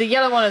if the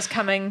yellow one is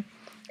coming,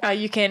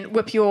 you can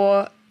whip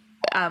your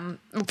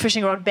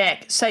fishing rod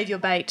back, save your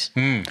bait.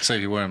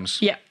 Save your worms.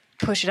 Yeah,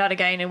 push it out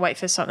again and wait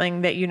for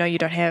something that you know you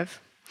don't have.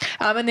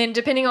 And then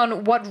depending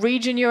on what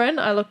region you're in,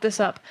 I looked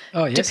this up.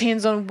 Oh, yes.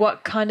 Depends on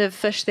what kind of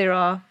fish there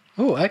are.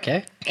 Oh,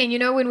 okay. And you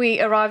know when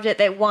we arrived at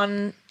that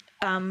one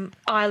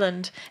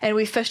island and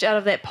we fished out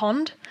of that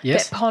pond?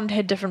 Yes. That pond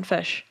had different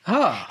fish.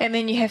 Ah, And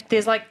then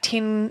there's like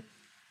 10,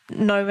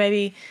 no,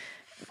 maybe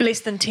less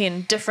than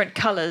 10 different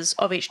colours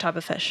of each type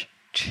of fish.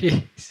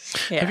 jeez.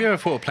 Yeah. Have you ever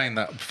thought of playing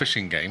that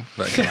fishing game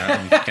that came out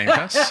on Game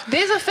Pass?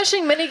 There's a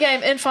fishing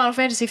minigame in Final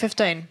Fantasy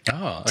 15.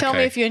 Oh, okay. Tell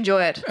me if you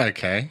enjoy it.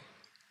 Okay.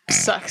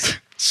 Sucks.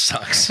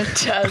 Sucks.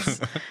 It does.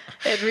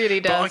 It really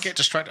does. But I get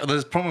distracted.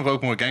 The problem with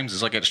open world games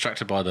is I get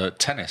distracted by the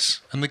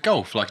tennis and the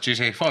golf. Like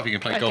GTA 5, you can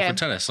play golf Okay. and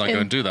tennis. And I go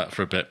and do that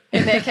for a bit.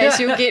 In that case,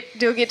 you'll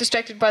get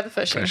distracted by the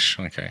fishing. Fish.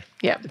 Okay.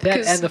 Yeah, That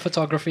because and the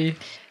photography.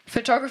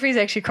 photography is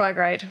actually quite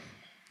great.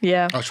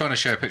 Yeah. I was trying to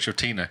share a picture of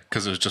Tina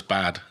because it was just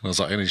bad. And I was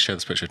like, I need to share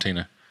this picture of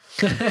Tina.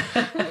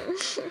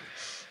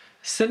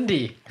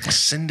 Cindy.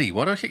 Cindy.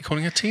 Why do I keep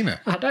calling her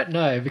Tina? I don't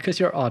know because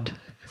you're odd.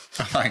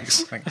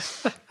 Thanks.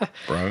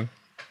 Bro.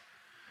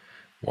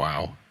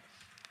 Wow.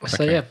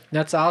 So Okay. yeah,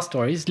 that's our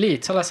stories. Lee,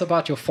 tell us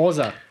about your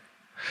Forza.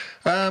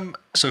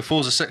 So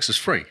Forza 6 is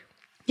free.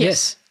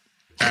 Yes.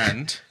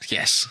 And,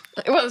 yes.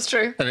 Well, it's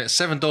true. And it's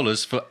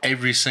 $7 for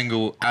every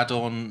single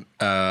add-on,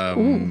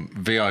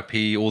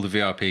 VIP, all the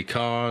VIP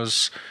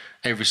cars,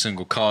 every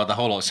single car, the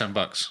whole lot,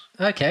 $7.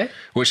 Okay.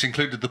 Which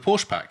included the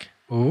Porsche pack,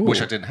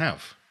 which I didn't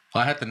have.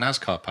 I had the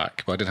NASCAR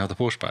pack, but I didn't have the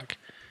Porsche pack.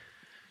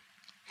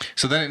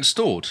 So then it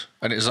installed,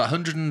 and it was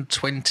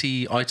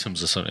 120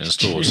 items or something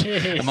installed.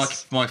 Jeez. And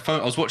my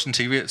phone, I was watching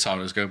TV at the time,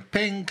 and it was going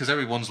ping, because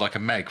everyone's like a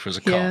meg for as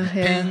a car. Yeah,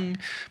 yeah. Ping,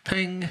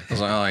 ping. I was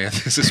like, oh yeah,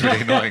 this is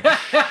really annoying.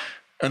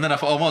 And then I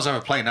thought, oh, I might as well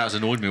have a play. Now it's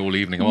annoyed me all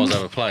evening. I might as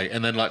well have a play.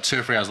 And then like 2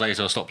 or 3 hours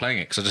later, I stopped playing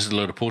it because I just did a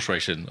load of Porsche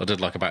racing. I did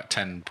like about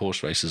 10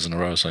 Porsche races in a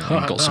row, so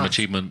I got some nice.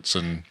 achievements.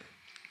 And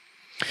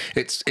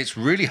it's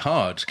really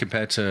hard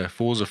compared to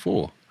Forza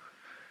 4.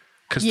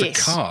 Because Yes.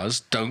 the cars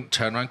don't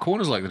turn around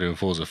corners like they do in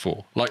Forza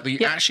 4. Like, you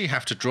actually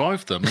have to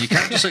drive them. You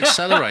can't just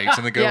accelerate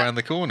and then go Yeah. around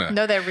the corner.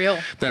 No, they're real.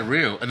 They're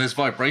real. And there's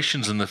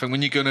vibrations in the thing.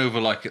 When you're going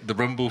over, like, the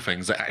rumble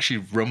things, it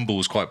actually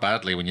rumbles quite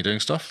badly when you're doing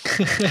stuff.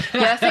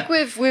 Yeah, I think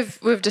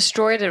we've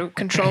destroyed a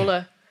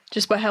controller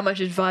just by how much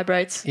it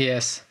vibrates.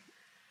 Yes.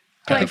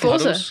 Playing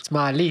Puddles. Forza. It's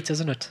my elite,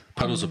 isn't it?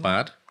 Puddles are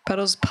bad.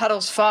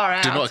 Puddles far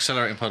out. Do not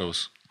accelerate in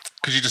puddles.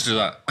 Because you just do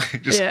that.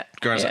 Just Yeah,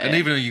 go around. yeah, And yeah.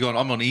 even though you go on,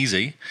 I'm on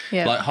easy.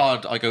 Yeah. Like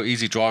hard, I go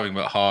easy driving,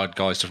 but hard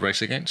guys to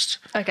race against.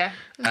 Okay.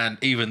 And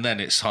even then,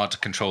 it's hard to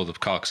control the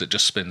car because it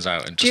just spins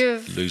out and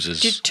just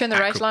loses. do you turn the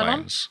race line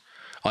on? acroplanes.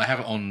 I have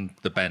it on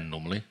the bend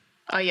normally.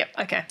 Oh, yeah.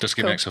 Okay. Just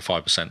give cool. me an extra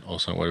 5% or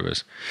something, whatever it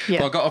is. Yeah.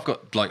 But I've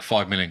got like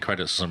 5 million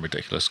credits or something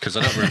ridiculous because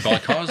I don't really buy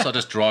cars. I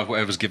just drive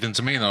whatever's given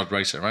to me and then I'd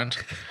race it around.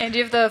 And do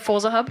you have the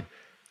Forza Hub?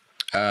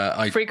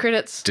 I Free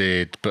credits?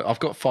 did, but I've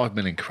got 5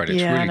 million credits.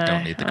 Yeah, I really know,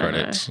 don't need the I know.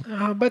 credits.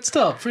 But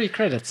still, free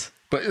credits.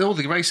 But all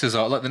the races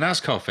are like the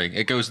NASCAR thing.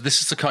 It goes,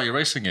 this is the car you're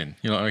racing in.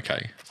 You're like,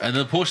 okay. And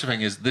the Porsche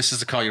thing is, this is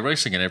the car you're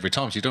racing in every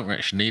time. So you don't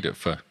actually need it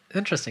for.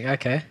 Interesting.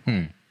 Okay.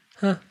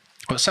 But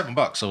 $7.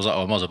 I was like,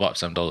 oh, I might as well buy it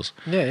for $7.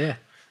 Yeah, yeah.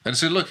 And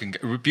it's a looking,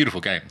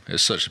 beautiful game.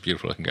 It's such a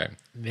beautiful looking game.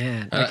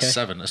 Man. And Okay. that's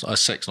 7. It's not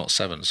 6, not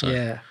 7. So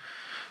Yeah.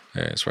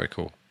 yeah, it's very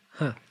cool.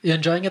 Huh. You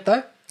enjoying it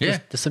though? Yeah,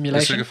 The it's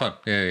simulation. really fun.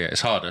 Yeah, yeah.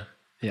 It's harder.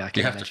 Yeah, I You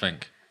can have to imagine.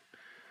 think.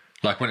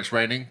 Like when it's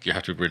raining, you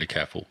have to be really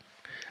careful,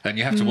 and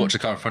you have to watch the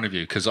car in front of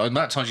you because in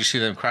that times you see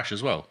them crash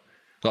as well.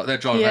 Like they're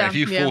driving. Yeah, around. If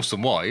you yeah. force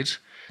them wide,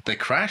 they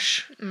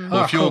crash. Or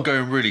Oh, if you're cool.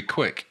 going really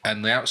quick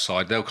and the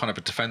outside, they'll kind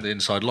of defend the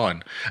inside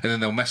line, and then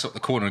they'll mess up the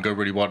corner and go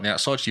really wide on the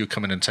outside. So you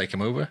come in and take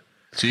them over.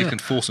 So you can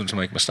force them to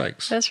make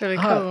mistakes. That's really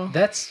Oh, cool.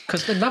 that's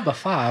because the number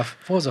 5,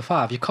 Forza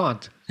 5, you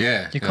can't.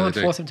 Yeah, You yeah, can't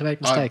they do. force them to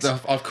make mistakes.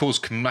 I've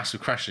caused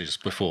massive crashes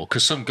before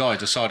because some guy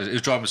decided he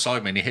was driving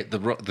beside me and he hit the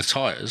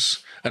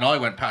tires, and I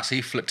went past.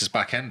 He flipped his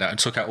back end out and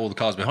took out all the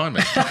cars behind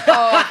me.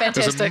 Oh, It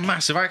was a fantastic.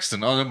 massive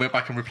accident. I then went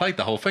back and replayed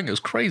the whole thing. It was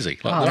crazy.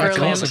 Like Oh, the that's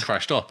cars awesome. had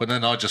crashed up, and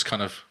then I just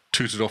kind of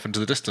tooted off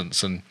into the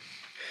distance. And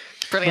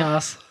Brilliant.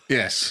 Nice.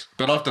 yes,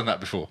 but I've done that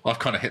before. I've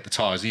kind of hit the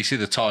tires. You see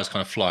the tires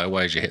kind of fly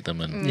away as you hit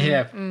them, and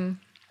Yeah. and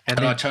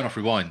I turn off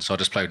rewind, so I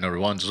just play with no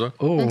rewinds as well.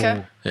 Oh,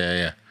 Okay. Yeah,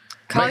 yeah.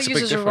 Car Makes a big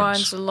uses difference.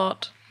 rewinds a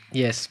lot.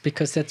 yes,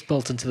 because that's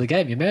built into the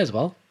game. You may as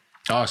well.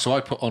 Oh, so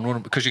I put on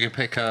one because you can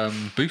pick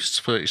boosts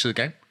for each of the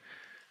game.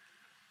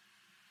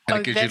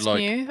 And Oh, that's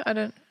new. I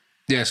don't.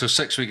 Yeah, so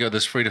 6 we go.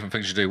 There's 3 different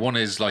things you do. One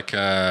is like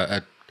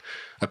a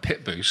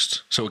pit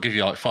boost, so it'll give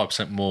you like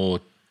 5% more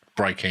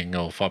braking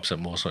or 5%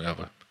 more something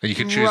other. And you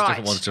can choose Right.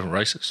 different ones, different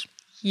races.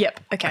 Yep.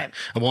 Okay.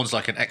 And one's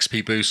like an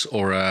XP boost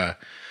or a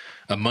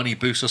money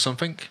boost or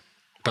something,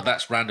 but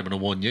that's random and a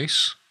one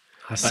use.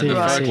 I And see. the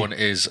I third see. one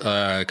is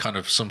kind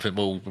of something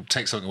will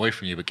take something away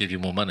from you but give you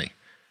more money.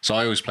 So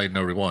I always played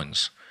no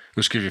rewinds,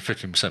 which gives you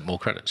 15% more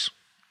credits.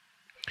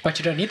 But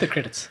you don't need the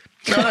credits.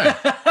 No,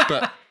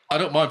 but I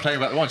don't mind playing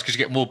without the rewinds because you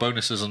get more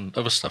bonuses and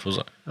other stuff, was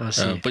it? I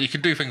see. But you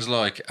can do things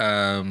like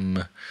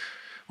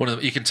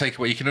you can take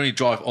away. You can only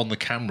drive on the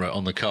camera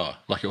on the car.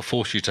 Like it'll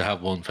force you to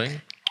have one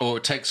thing, or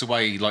it takes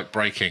away like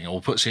braking,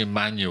 or puts you in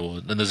manual.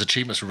 And there's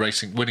achievements for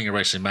winning a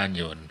race in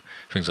manual, and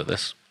things like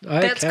this.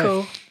 That's Okay.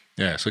 cool.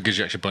 Yeah, so it gives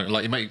you actually bonus.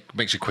 Like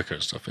makes you quicker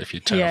and stuff if you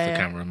turn off the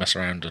camera and mess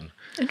around and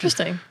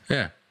Interesting.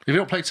 yeah. Have you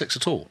not played 6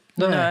 at all?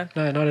 No, No.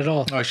 no, not at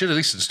all. Oh, I should at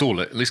least install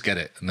it, at least get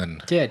it, and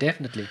then Yeah,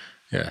 definitely.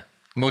 yeah.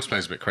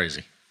 Multiplayer's a bit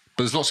crazy.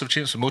 But there's lots of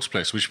achievements for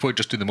multiplayer, so we should probably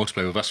just do the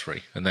multiplayer with us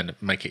three and then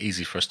make it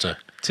easy for us to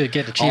Get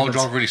I'll achievements.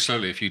 drive really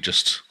slowly if you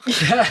just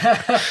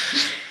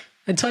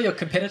Until your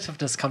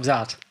competitiveness comes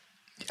out.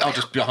 I'll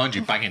just be behind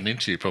you banging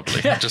into you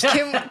probably. Just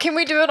Can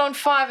we do it on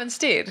 5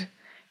 instead?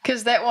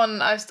 Because that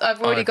one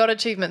I've already got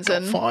achievements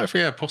in. 5,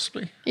 yeah,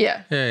 possibly.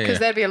 Yeah. Yeah, Because yeah.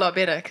 that'd be a lot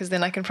better. Because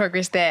then I can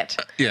progress that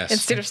Yes.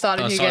 instead of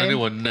starting a new start a game. new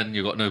one, then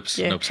you got no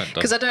percent done.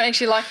 Because I don't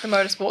actually like the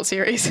motorsport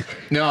series.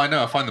 No, I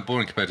know. I find them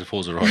boring compared to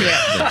Forza Horizon.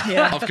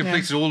 Yeah. I've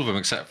completed all of them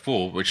except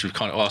 4, which we've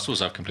kind of. Well, I suppose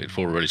I've completed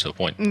 4 already to the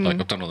point. Like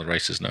I've done all the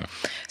races now.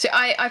 So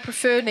I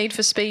prefer Need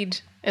for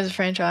Speed as a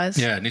franchise.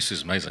 Yeah, Nice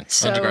is amazing.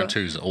 So- Underground 2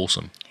 is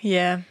awesome.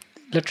 Yeah.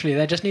 Literally,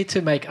 they just need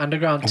to make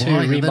Underground 2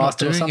 Why? They're not remaster or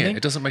doing something.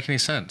 It doesn't make any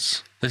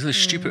sense. There's this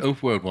stupid open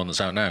world one that's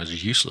out now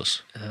is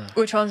useless.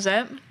 Which one's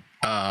that?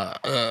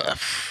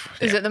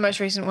 Is it the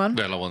most recent one?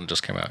 The one that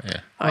just came out,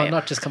 yeah. Oh, yeah.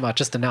 not just come out,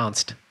 just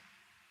announced.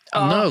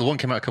 No, the one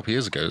came out a couple of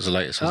years ago. It was the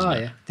latest, isn't Oh,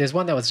 it? yeah. There's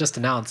one that was just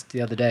announced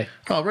the other day.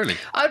 Oh, really?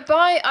 I'd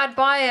buy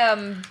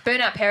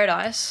Burnout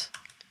Paradise.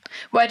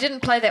 Well, I didn't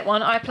play that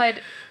one. I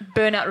played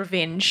Burnout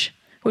Revenge,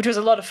 which was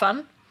a lot of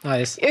fun. Oh,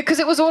 yes. Because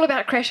it was all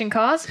about crashing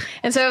cars,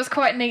 and so it was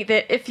quite neat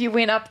that if you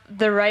went up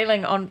the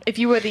railing if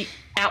you were the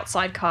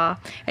outside car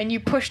and you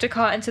pushed a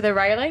car into the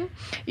railing,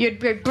 you'd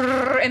go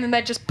brrr, and then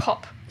they'd just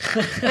pop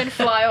and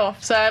fly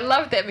off. So I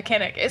loved that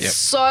mechanic. It's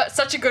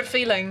such a good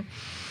feeling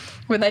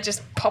when they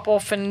just pop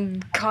off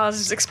and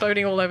cars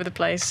exploding all over the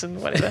place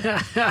and whatever.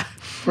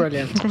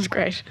 Brilliant. It was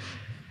great.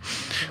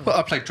 Well,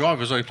 I played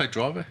Driver as well. You played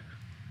Driver?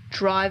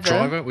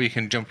 Driver. Where you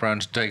can jump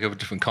around to take over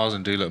different cars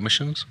and do little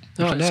missions.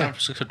 You Oh, played no. San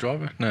Francisco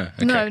Driver? No.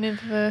 Okay. No,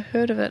 never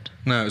heard of it.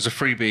 No, it was a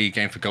freebie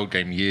game for Gold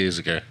Game years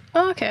ago.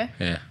 Oh, okay.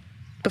 Yeah.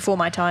 Before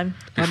my time.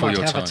 I Before might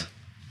your have time. it.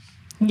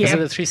 Yeah. Is it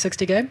a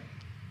 360 game?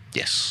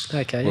 Yes.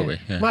 Okay, Will yeah.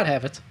 be, yeah. Might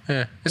have it.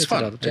 Yeah. It's It's fun.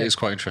 another It check. is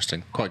quite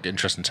interesting. Quite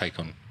interesting take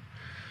on.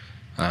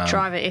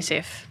 Driver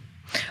SF.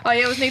 Oh,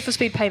 yeah, it was Need for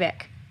Speed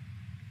Payback.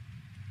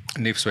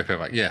 Need for Speed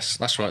Payback. Yes,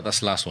 that's right. That's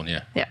the last one,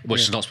 yeah. Yeah.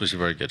 Which is not supposed to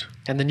be very good.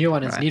 And the new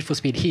one is Right. Need for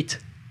Speed Heat.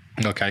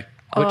 Okay.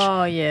 Which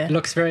Oh, yeah.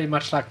 looks very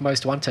much like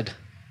Most Wanted.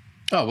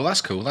 Oh, well,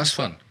 that's cool. That's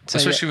fun. So,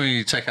 Especially when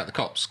you take out the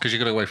cops, because you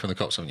got away from the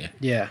cops, haven't you?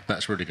 Yeah.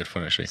 That's really good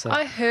fun, actually. So-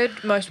 I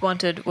heard Most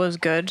Wanted was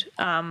good.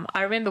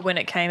 I remember when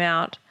it came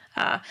out,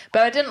 but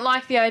I didn't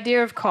like the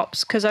idea of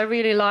cops because I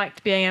really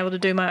liked being able to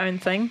do my own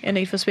thing in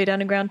Need for Speed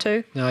Underground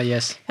 2. Oh,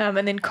 yes.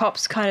 And then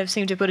cops kind of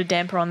seemed to put a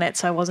damper on that,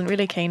 so I wasn't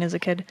really keen as a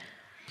kid.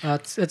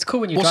 It's cool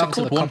when you What's drive it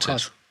into the called? cop Wanted?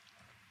 cars.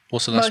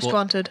 What's the last Most one?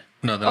 Wanted.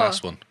 No, the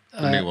last one.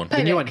 The new one.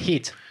 The new one,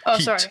 Heat. Oh,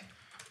 Heat. sorry.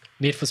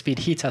 Need for Speed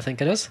Heat, I think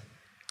it is.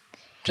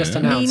 Just Yeah.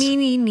 announced.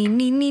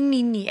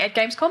 At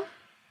Gamescom?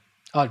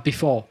 Oh,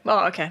 before.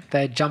 Oh, okay.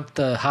 They jumped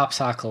the hype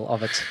cycle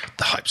of it.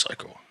 The hype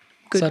cycle.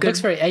 Good, So it good. looks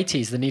very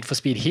 80s, the Need for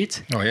Speed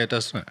Heat. Oh, yeah, it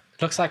does, doesn't it?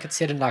 Looks like it's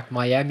set in like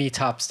Miami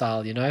type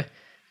style, you know?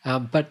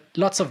 But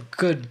lots of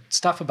good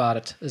stuff about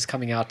it is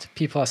coming out.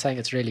 People are saying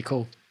it's really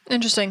cool.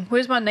 Interesting.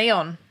 Where's my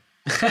neon?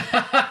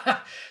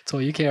 That's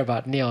all you care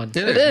about, neon.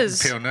 It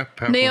is.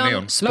 Purple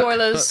Neon,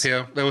 spoilers.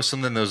 Look, there was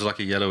something, there was like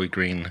a yellowy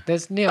green.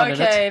 There's neon in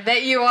it. Okay,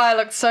 that UI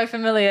looked so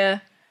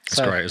familiar. It's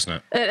So- great, isn't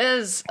it? It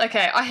is.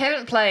 Okay, I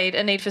haven't played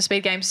a Need for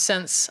Speed game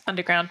since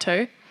Underground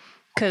 2,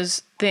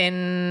 because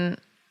then,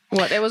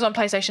 it was on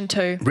PlayStation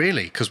 2.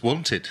 Really? Because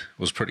Wanted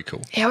was pretty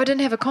cool. Yeah, I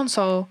didn't have a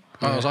console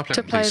Oh, I played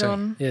to on play it PC.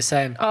 on. Yeah,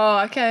 same. Oh,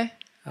 okay.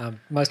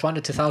 Most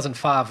Wanted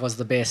 2005 was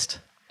the best.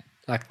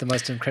 Like the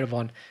most incredible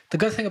one. The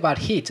good thing about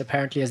Heat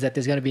apparently is that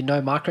there's going to be no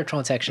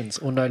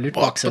microtransactions or no loot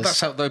What? boxes. But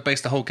that's how they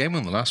based the whole game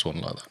on the last one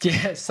like that.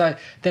 Yeah, so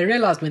they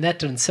realized when that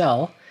didn't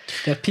sell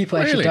that people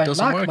actually Really? don't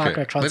Doesn't like work it.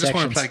 microtransactions. They just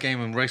want to play a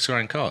game and race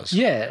around cars.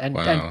 Yeah, and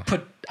Wow.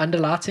 put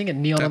underlighting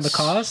and neon on the That's-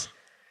 cars.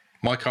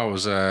 My car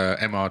was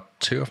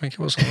MR2, I think it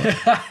was. It was like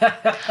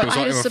had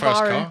my a first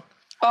Subaru. car.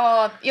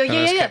 Oh, yeah, I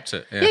yeah, just yeah. kept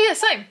it, yeah.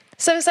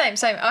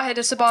 Same. I had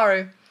a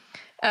Subaru,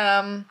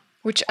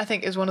 which I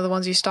think is one of the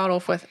ones you start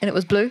off with, and it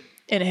was blue,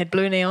 and it had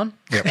blue neon,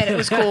 Yep. and it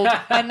was called,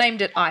 I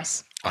named it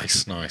Ice.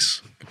 Ice,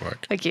 nice. Good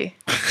work. Thank you.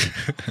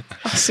 I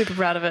was super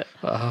proud of it.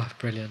 Oh,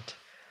 brilliant.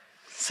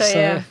 So So,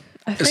 yeah.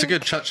 I It's a think-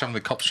 good touch having the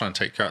cops trying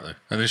to take you out, though.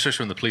 And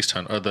especially when the police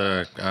turn, or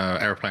the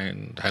aeroplane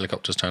and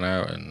helicopters turn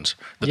out, and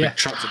the Yeah. big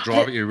trucks that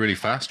drive at you really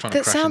fast, trying to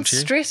That crash sounds into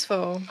you.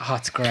 stressful. Oh,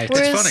 it's great.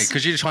 Whereas- It's funny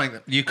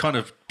because you kind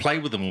of play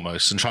with them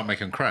almost and try and make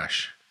them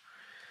crash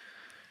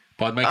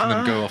by making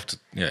them go off to.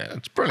 Yeah,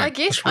 it's brilliant. I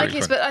guess, It's really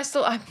fun. but I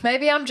still,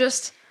 maybe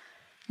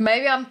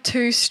I'm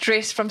too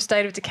stressed from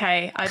State of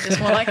Decay. I just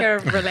want like a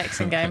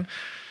relaxing game.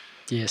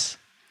 Yes.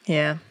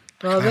 Yeah.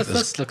 Well,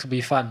 this looks to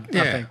be fun. I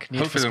think. Need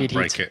for hopefully Speed they'll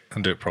break Heat. it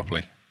and do it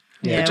properly.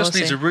 Yeah, It just we'll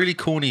needs see. a really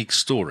corny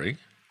story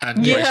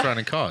and Yeah. race around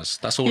in cars.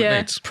 That's all Yeah. it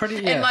needs. Pretty.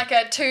 And Yeah. like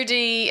a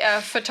 2D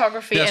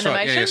photography Yeah, that's right.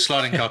 animation. Yeah,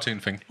 sliding cartoon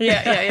thing.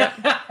 Yeah.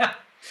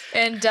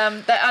 And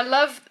I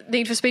love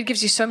Need for Speed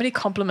gives you so many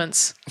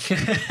compliments.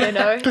 You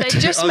know, they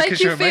just Oh, make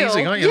 'cause you you're feel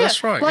amazing, aren't you?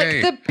 That's right, like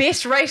yeah. the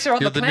best racer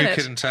on You're the the new planet.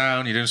 kid in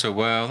town. You're doing so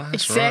well.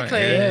 That's Exactly.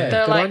 right. Yeah.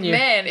 They're good like, on you.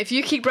 man, if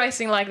you keep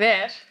racing like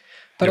that,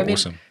 But You're I mean,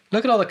 awesome.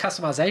 look at all the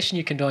customization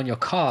you can do on your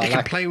car. You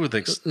like can play with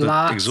the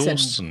lights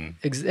exhausts and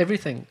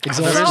everything. there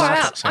Exhaust is far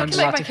like lights out. I and can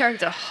make my lighting.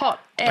 character hot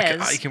like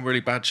as. making really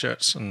bad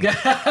shirts and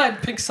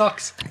and pink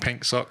socks.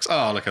 pink socks.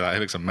 Oh, look at that. He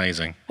looks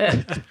amazing. See,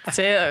 that was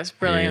Yeah, he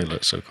brilliant.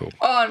 looks so cool.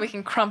 Oh, and we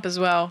can crump as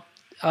well.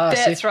 Ah,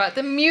 see, That's right.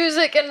 The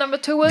music in number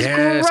 2 was Yeah,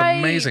 great. it's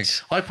amazing.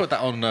 I put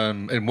that on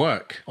in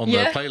work on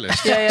Yeah. the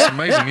playlist. Yeah, yeah. It's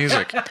amazing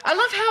music. I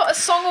love how a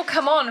song will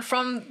come on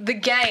from the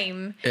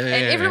game, Yeah,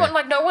 and yeah, everyone, yeah.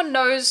 like, no one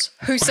knows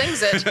who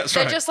sings it. That's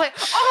They're right. just like,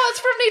 oh, it's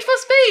from Need for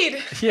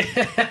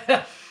Speed.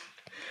 Yeah.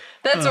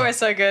 That's always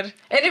so good.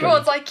 And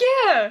everyone's like,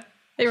 yeah.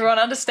 Everyone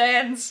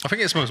understands. I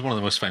think it's one of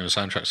the most famous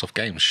soundtracks of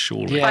games,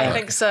 surely. Yeah. I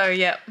think so,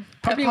 yeah.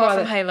 Probably Apart why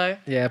from they- Halo.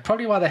 Yeah,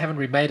 probably why they haven't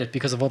remade it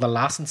because of all the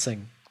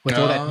licensing with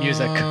all that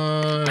music.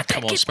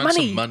 Come on, get spend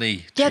money. some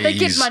money. Yeah, they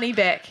get Jeez. money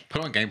back.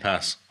 Put it on Game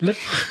Pass.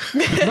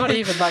 Not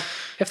even like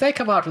if they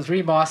come out with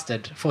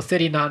remastered for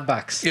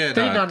 $39. Yeah,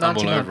 no, $39.99. I'm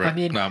all over it. I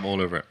mean, I'm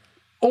all over it.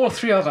 all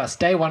three of us,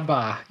 day one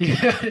bar.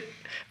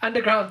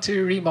 Underground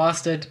 2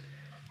 remastered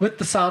with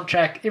the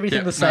soundtrack, everything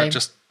Yeah, the same.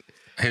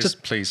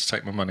 Please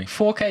take my money.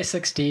 4K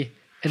 60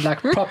 and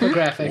like proper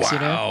graphics, you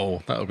know?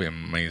 Wow, that would be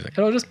amazing.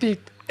 It'll just be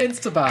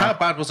Instabar. How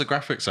bad was the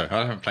graphics though?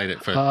 I haven't played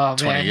it for Oh,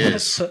 20 man.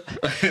 years.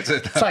 It's Is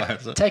it that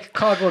like bad? take a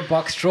cardboard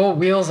box, draw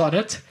wheels on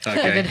it, Okay.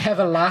 and then have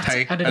a light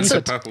Hey, and underneath some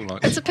it. purple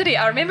lights. It's a pity.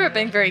 I remember it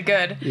being very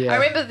good. Yeah. I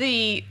remember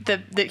the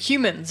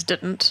humans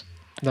didn't,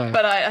 No.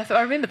 but I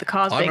remember the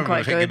cars I being remember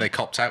quite thinking good. they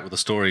copped out with the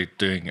story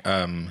doing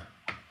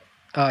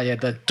Oh yeah,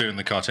 the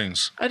the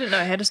cartoons. I didn't know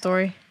it had a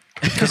story.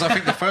 Because I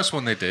think the first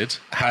one they did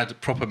had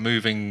proper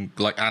moving,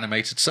 like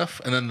animated stuff,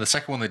 and then the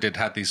second one they did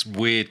had these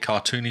weird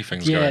cartoony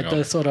things going on.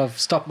 the sort of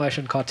stop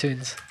motion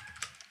cartoons.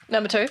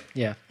 Number 2?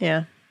 Yeah.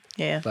 Yeah.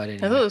 But I anyway.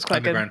 thought it was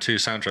quite good. Underground 2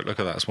 soundtrack. Look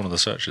at that. It's one of the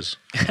searches.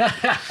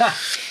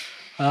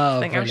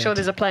 Oh, I'm sure brilliant.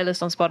 there's a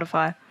playlist on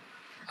Spotify.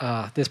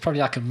 There's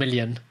probably like a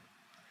million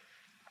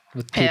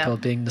with people Yeah.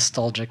 being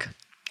nostalgic.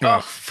 Oh,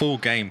 full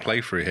game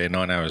playthrough here,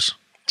 9 hours.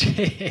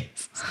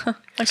 Jeez.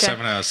 Okay.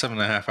 7 hours,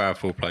 7.5 hour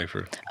full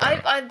playthrough.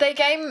 The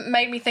game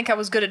made me think I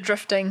was good at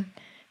drifting,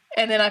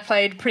 and then I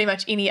played pretty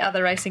much any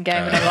other racing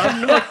game, and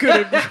I'm not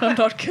good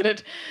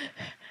at.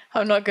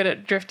 I'm not good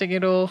at drifting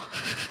at all.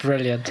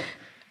 Brilliant.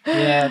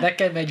 Yeah, that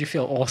game made you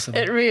feel awesome.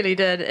 It really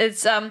did.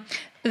 It's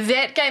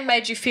that game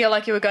made you feel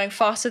like you were going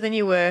faster than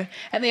you were,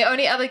 and the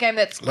only other game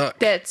that's Look.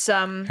 Here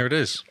it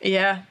is.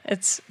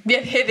 that's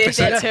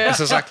her. That's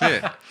exactly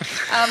it.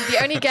 The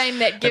only game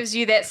that gives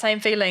you that same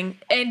feeling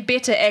and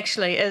better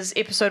actually is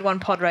Episode 1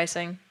 Pod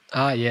Racing.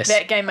 Ah, yes.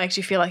 That game makes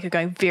you feel like you're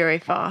going very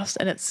fast,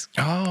 and it's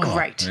Oh,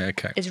 great. yeah,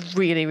 okay. It's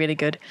really, really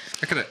good.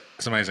 Look at it.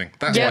 It's amazing.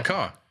 That's Yeah. my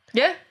car.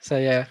 Yeah. So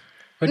yeah,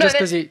 we're just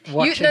that's, busy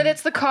watching.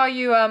 that's the car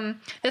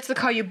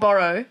you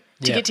borrow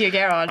to Yeah. get to your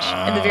garage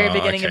in the very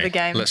beginning of Okay. the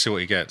game. Let's see what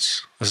he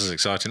gets. This is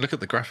exciting. Look at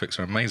the graphics.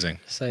 Are amazing.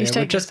 So He's yeah, we're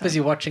taking just his busy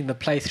watching the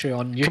playthrough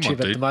on Come YouTube on, at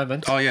dude. the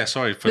moment. Oh, yeah.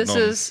 Sorry for This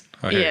is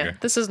Oh, here you go.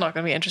 this is not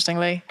going to be interesting,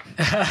 Lee.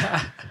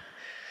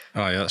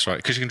 Oh, yeah, that's right.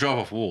 Because you can drive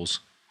off walls.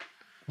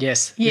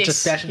 Yes, you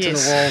just Yes, bash into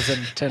yes. the walls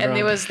and turn And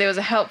around. there was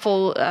a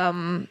helpful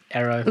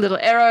arrow. little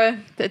arrow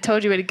that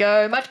told you where to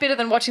go. Much better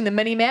than watching the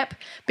mini map,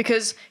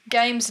 because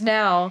games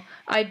now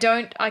I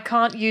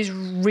can't use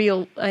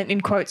real,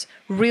 in quotes,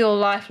 real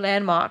life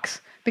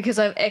landmarks, because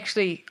I'm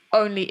actually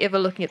only ever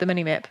looking at the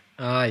mini map.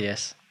 Ah,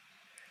 yes.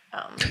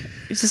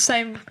 It's the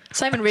same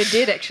in Red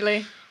Dead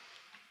actually.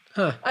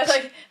 Huh.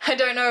 I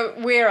don't know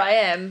where I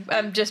am.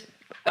 I'm just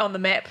on the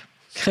map,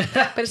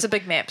 but it's a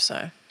big map,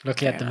 so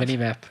Looking at the enough. mini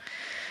map.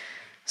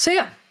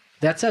 yeah,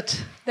 That's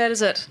it. that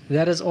is it.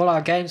 That is all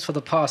our games for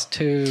the past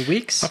 2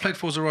 weeks. I played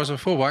Forza Horizon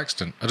 4 by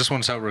accident. I just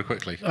want to tell real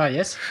quickly. Oh,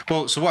 yes.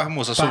 Well, so what happened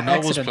was I saw By Noah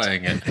was accident.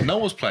 playing it. Noah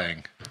was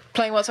playing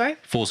Playing what? Sorry.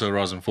 Forza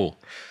Horizon 4.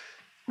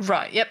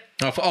 Right. Yep.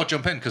 And I thought, I'll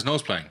jump in because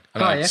Noah's playing.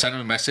 And Oh, I yeah. sent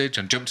him a message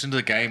and jumped into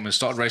the game and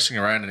started racing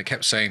around, and it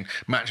kept saying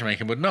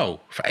matchmaking, but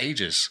no, for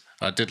ages.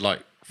 I did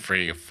like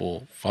 3 or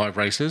 4, 5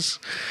 races.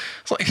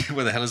 It's like,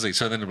 where the hell is he?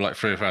 So then like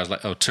 3 or 4 hours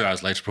later, 2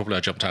 hours later, probably I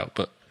jumped out.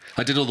 But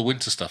I did all the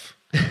winter stuff.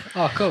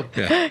 Oh, cool.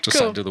 Yeah, just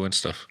Cool. like do the winter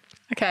stuff.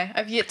 Okay.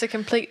 I've yet to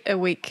complete a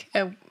week.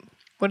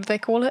 What do they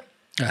call it?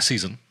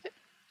 Season.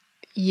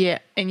 Yeah,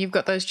 and you've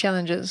got those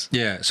challenges.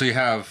 Yeah, so you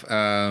have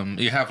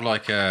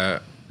like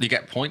you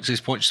get points. These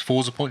points,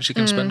 Forza points you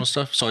can spend on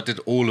stuff. So I did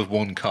all of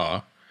one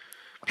car,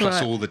 plus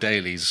Right. all the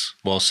dailies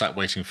while sat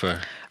waiting for.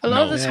 A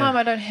lot of the Yeah. time,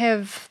 I don't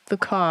have the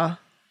car.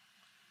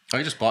 Oh,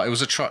 you just bought. It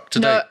was a truck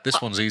today. No,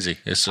 This one's easy.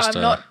 It's just.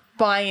 I'm not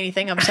buying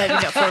anything. I'm saving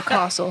up for a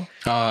castle.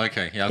 Oh,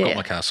 okay. Yeah, I got Yeah.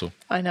 my castle.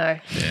 I know.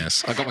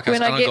 Yes, I got my When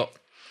castle, I and get- I got.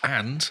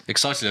 And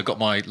excitedly, I got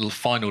my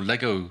final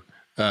Lego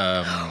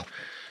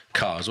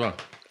car as well.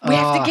 We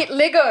have to get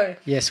Lego.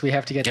 Yes, we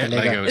have to get Get the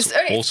Lego. Lego. It's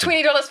only awesome.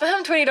 $20 for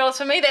him, $20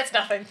 for me. That's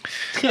nothing.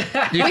 You We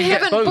can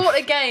get haven't both. bought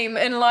a game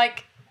in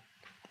like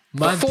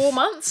Month. 4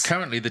 months.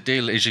 Currently, the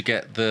deal is you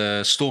get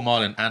the Storm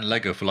Island and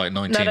Lego for like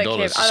 $19. I don't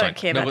care- It's I the don't same-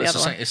 care no, about but the it's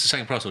other the one. same. It's the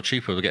same price or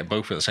cheaper. We're getting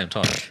both at the same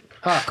time.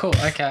 Oh, cool.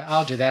 Okay,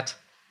 I'll do that.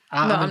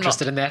 I'm I'm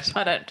interested not. in that.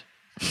 I don't.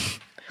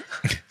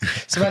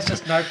 So that's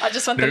just no. I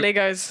just want the Nope.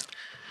 Legos.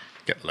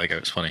 Get the Lego.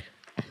 It's funny.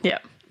 Yeah.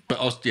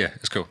 But yeah,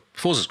 it's cool.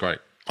 Forza's great.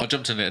 I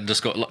jumped in it and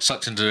just got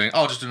sucked into doing.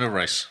 Oh, I'll just do another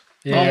race.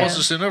 Yeah. Oh, I might as well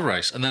just do another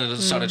race, and then it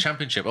started Mm. a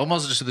championship. Oh, I might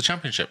as well just do the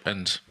championship,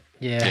 and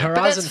Yeah, Yeah. But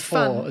Horizon that's 4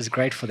 fun. is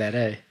great for that,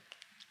 eh?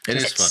 it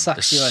is It fun. sucks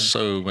It's you in.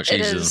 so much It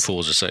easier than is.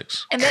 Forza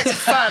 6. And that's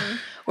fun.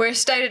 Whereas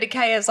State of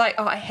Decay is like,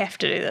 oh, I have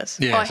to do this.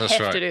 Yeah, I that's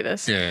have right. to do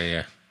this.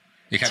 Yeah.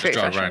 You can't very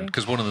just drive around frustrating.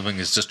 because one of the things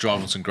is just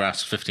drive on some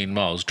grass 15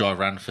 miles, drive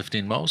around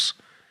 15 miles.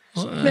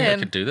 So, I Man.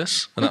 can do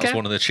this, and that was Okay.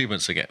 one of the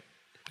achievements I get.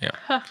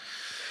 Yeah,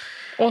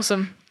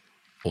 Awesome.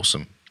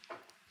 awesome.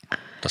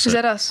 That's Is it.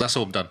 that us? That's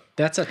all I'm done.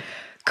 That's it.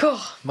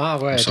 Cool. My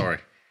word. Sorry.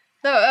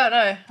 No.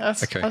 I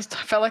Okay. I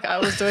felt like I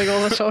was doing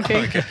all the talking.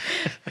 Okay.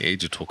 Yeah, you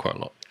do talk quite a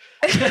lot.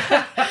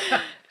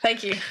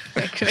 Thank you.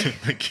 Actually.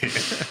 Thank you.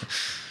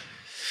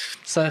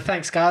 So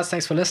thanks, guys.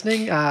 Thanks for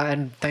listening.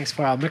 And thanks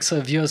for our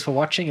Mixer viewers for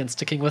watching and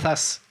sticking with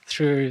us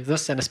through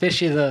this, and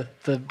especially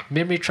the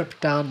memory trip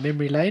down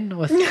memory lane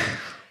with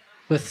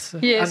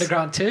Yes.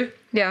 Underground 2.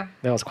 Yeah.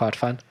 That was quite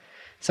fun.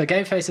 So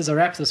Game Face is a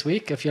wrap this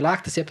week. If you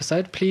like this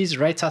episode, please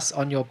rate us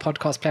on your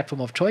podcast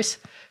platform of choice,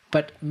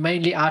 but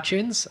mainly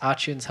iTunes.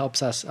 iTunes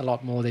helps us a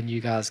lot more than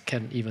you guys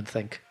can even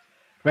think.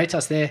 Rate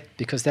us there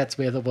because that's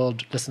where the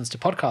world listens to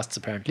podcasts,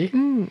 apparently.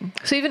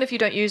 So even if you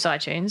don't use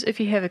iTunes, if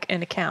you have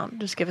an account,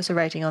 just give us a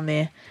rating on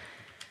there.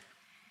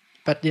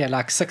 But yeah,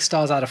 like 6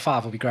 stars out of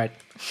 5 will be great.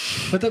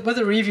 With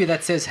a review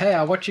that says, hey,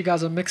 I watch you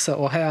guys on Mixer,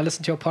 or hey, I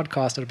listen to your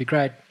podcast, it'll be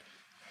great.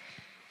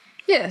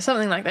 Yeah,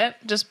 something like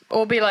that. Just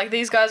or be like,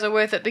 these guys are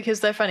worth it because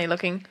they're funny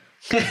looking.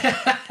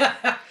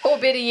 Or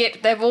better yet,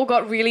 they've all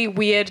got really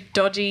weird,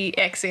 dodgy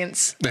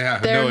accents. Yeah, I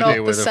have They're no not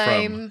idea where the they're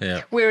same. from.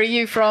 Yeah. Where are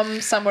you from?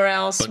 Somewhere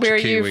else. Bunch Where are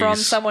of you from?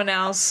 Kiwis. Someone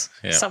else.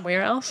 Yeah.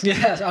 Somewhere else.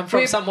 Yeah, I'm from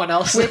We're- someone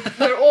else.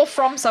 We're all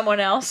from someone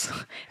else,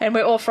 and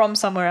we're all from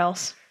somewhere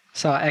else.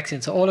 So our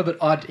accents are all a bit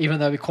odd, even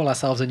though we call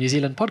ourselves a New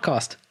Zealand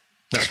podcast.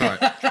 That's right.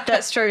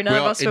 That's true. None we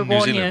of are us were in New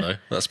born Zealand, here.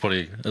 though. That's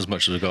probably as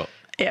much as we've got.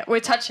 Yeah, we're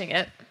touching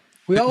it.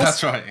 We're all,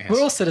 That's right, yes.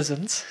 We're all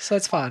citizens, so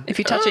it's fine. If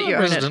you touch it, you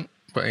own it. resident,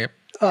 but yeah.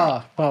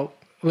 Oh, well,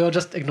 we'll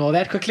just ignore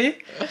that quickly.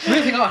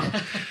 Moving on.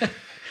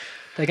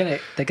 They're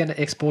gonna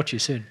export you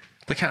soon.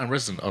 The cat and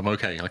resident, I'm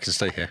okay. I can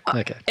stay here.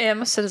 Okay. Yeah,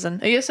 I'm a citizen.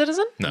 Are you a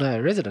citizen? No,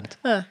 resident.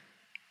 Huh.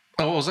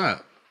 Oh, what was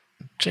that?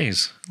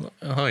 Jeez.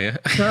 Oh, yeah.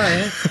 Oh,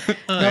 yeah.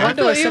 No I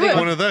wonder we're thought you sitting were. on.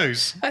 One of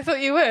those. I thought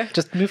you were.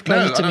 Just move No,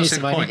 closer I to don't me, see the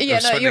Simone. point. Yeah, no,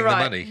 spending you're the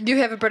right. money. You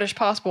have a British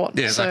passport.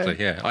 Yeah, so-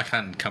 exactly. Yeah, I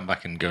can come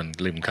back and go and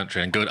live in the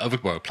country and go to other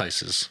world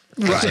places.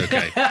 That's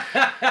okay.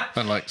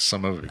 Unlike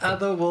some other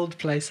Other world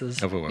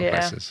places. world Yeah.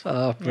 places.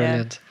 Oh,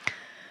 brilliant.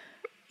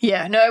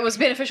 Yeah, no, it was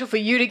beneficial for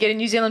you to get a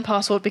New Zealand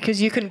passport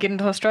because you couldn't get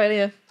into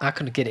Australia. I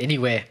couldn't get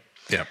anywhere.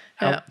 Yeah.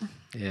 Yeah.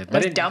 Yeah,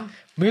 That's dumb.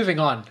 Moving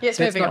on. Yes,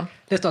 Let's moving not- on.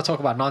 Let's not talk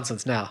about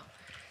nonsense now.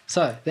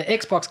 So, the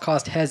Xbox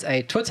Cast has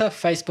a Twitter,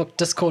 Facebook,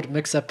 Discord,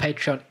 Mixer,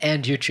 Patreon,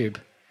 and YouTube.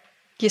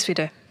 Yes, we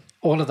do.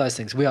 All of those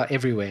things. We are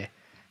everywhere.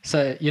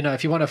 So,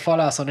 if you want to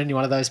follow us on any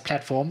one of those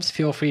platforms,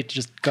 feel free to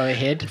just go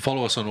ahead.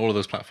 Follow us on all of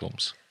those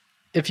platforms.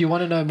 If you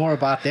want to know more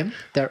about them,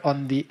 they're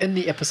in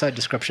the episode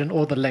description,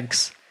 or the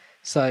links.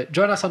 So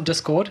join us on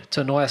Discord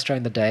to annoy us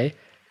during the day.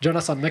 Join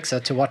us on Mixer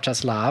to watch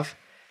us live.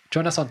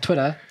 Join us on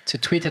Twitter to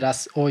tweet at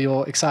us all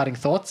your exciting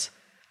thoughts.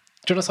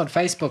 Join us on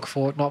Facebook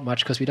for not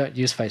much because we don't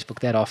use Facebook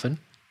that often.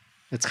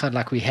 It's kind of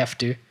like we have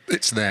to.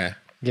 It's there.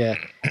 Yeah.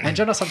 And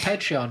join us on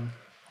Patreon.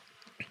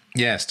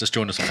 Yes, just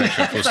join us on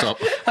Patreon. Full stop.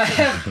 I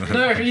have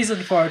no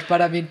reason for it,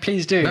 but I mean,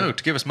 please do. No,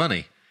 to give us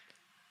money.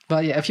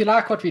 But yeah, if you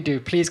like what we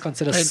do, please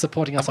consider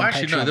supporting us on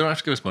Actually, Patreon. no, they don't have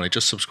to give us money.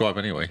 Just subscribe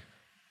anyway.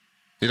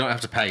 You don't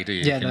have to pay, do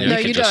you? Yeah, You no, can- you No,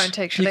 can you just- don't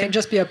actually. You can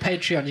just be a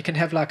Patreon. You can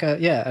have like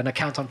an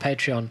account on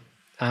Patreon.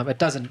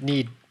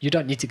 You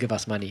don't need to give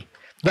us money.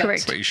 But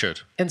Correct. But you should.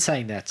 in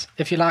saying that,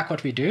 if you like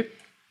what we do,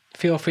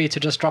 feel free to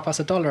just drop us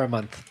 $1 a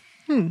month.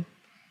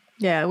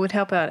 Yeah, it would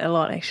help out a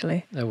lot,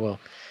 actually. It will.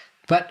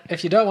 But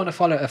if you don't want to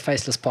follow a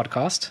faceless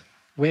podcast,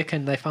 where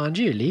can they find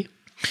you, Lee?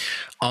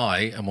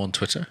 I am on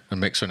Twitter and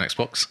Mixer and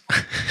Xbox.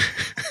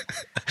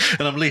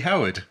 And I'm Lee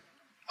Howard.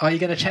 Are you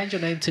going to change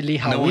your name to Lee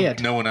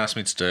Howard? No one asked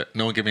me to do it.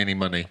 No one gave me any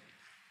money.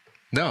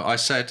 No, I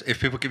said if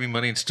people give me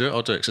money to do it,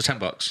 I'll do it. It's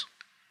 $10.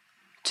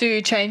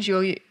 To change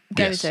your gamer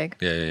Yes. tag.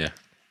 Yeah.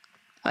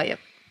 Oh, yeah.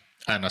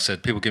 And I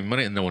said people give me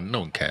money and no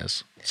one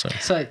cares. So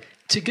So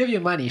to give you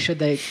money, should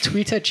they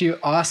tweet at you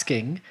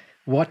asking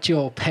what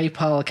your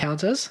PayPal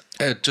account is?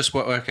 just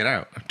work it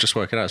out. Just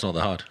work it out. It's not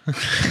that hard.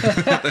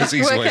 There's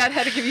easy Work ways. out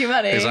how to give you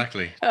money.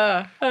 Exactly.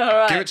 All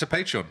right. Give it to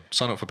Patreon.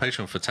 Sign up for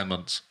Patreon for 10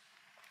 months.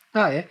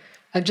 Oh, yeah.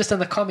 And just in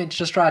the comments,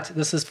 just write,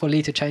 this is for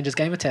Lee to change his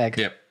gamer tag.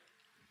 Yep.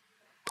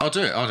 I'll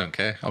do it. I don't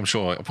care. I'm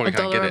sure I probably $1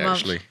 can't get a it month.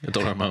 actually.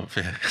 $1 a month.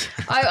 Yeah.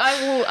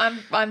 I will.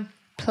 I'm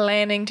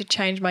planning to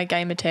change my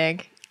gamer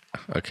tag.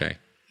 Okay.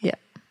 Yeah.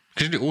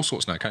 Because you do all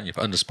sorts now, can't you?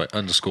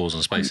 Underscores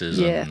and spaces.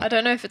 Yeah. And, I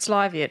don't know if it's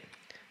live yet.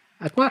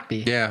 It might be.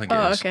 yeah, I think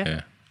Oh, it is. okay.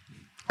 Yeah.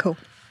 Cool.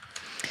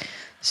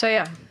 So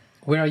yeah,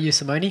 Where are you,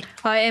 Simone?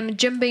 I am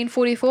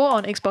JimBean44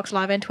 on Xbox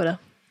Live and Twitter.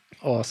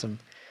 Awesome.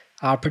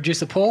 Our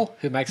producer Paul,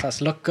 who makes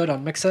us look good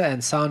on Mixer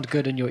and sound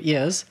good in your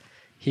ears.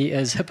 He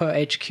is Hippo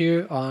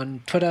HQ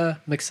on Twitter,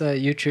 Mixer,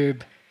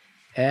 YouTube,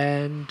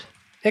 and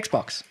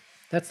Xbox.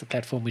 That's the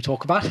platform we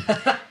talk about.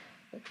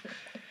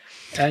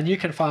 And you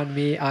can find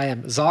me. I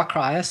am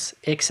Zarcrius,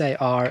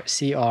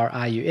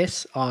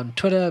 Xarcrius, on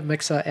Twitter,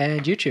 Mixer,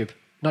 and YouTube.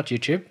 Not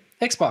YouTube,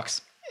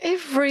 Xbox.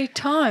 Every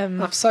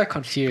time. I'm so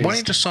confused. Why don't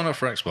you just sign up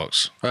for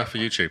Xbox? For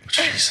YouTube.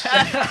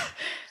 Jeez.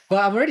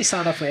 Well, I'm already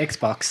signed up for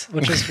Xbox,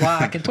 which is why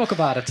I can talk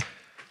about it.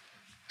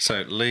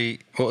 So, Lee,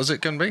 what was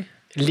it going to be?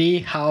 Lee,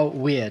 how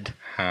weird.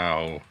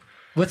 How?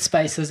 With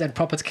spaces and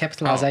proper Oh, you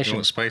capitalization.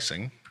 want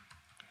spacing?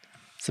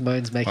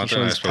 Simone's I making don't sure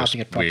know. he's It's supposed typing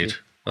to it be properly. weird.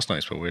 That's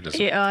not spelled weird, is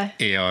it? EI.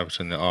 EI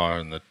between the R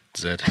and the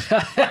Z.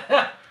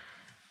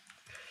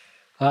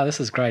 Oh, this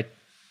is great.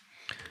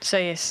 So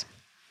yes.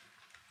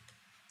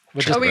 We're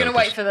Are just, we going to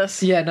wait for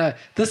this? yeah, no.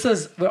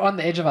 We're on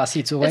the edge of our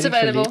seats. We're It's waiting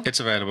available. for Lee. It's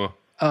available.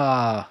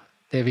 Ah,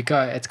 there we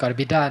go. It's got to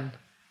be done.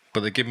 But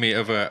they give me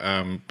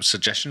other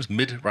suggestions.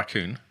 Mid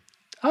Raccoon.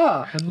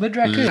 Ah, a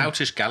mid-raccoon.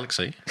 Loutish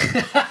Galaxy.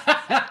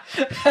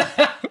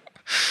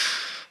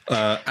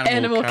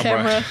 Animal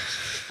camera.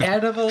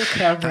 Animal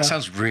camera. That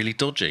sounds really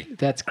dodgy.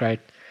 That's great.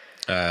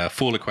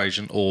 Fall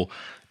Equation or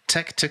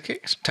Tech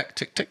Ticket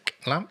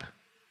Lamp.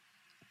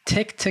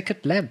 Tech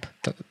ticket lamp.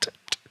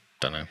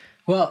 Don't know.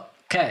 Well,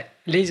 okay.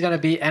 Lee's going to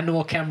be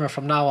animal camera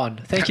from now on.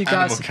 Thank you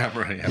guys. Animal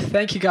camera, yeah.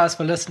 Thank you guys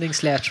for listening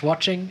 /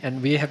 watching.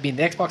 And we have been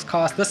the Xbox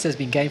Cast. This has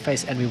been Game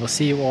Face, and we will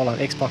see you all on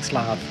Xbox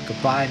Live.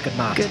 Goodbye and good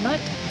night. Good night.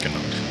 Good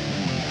night.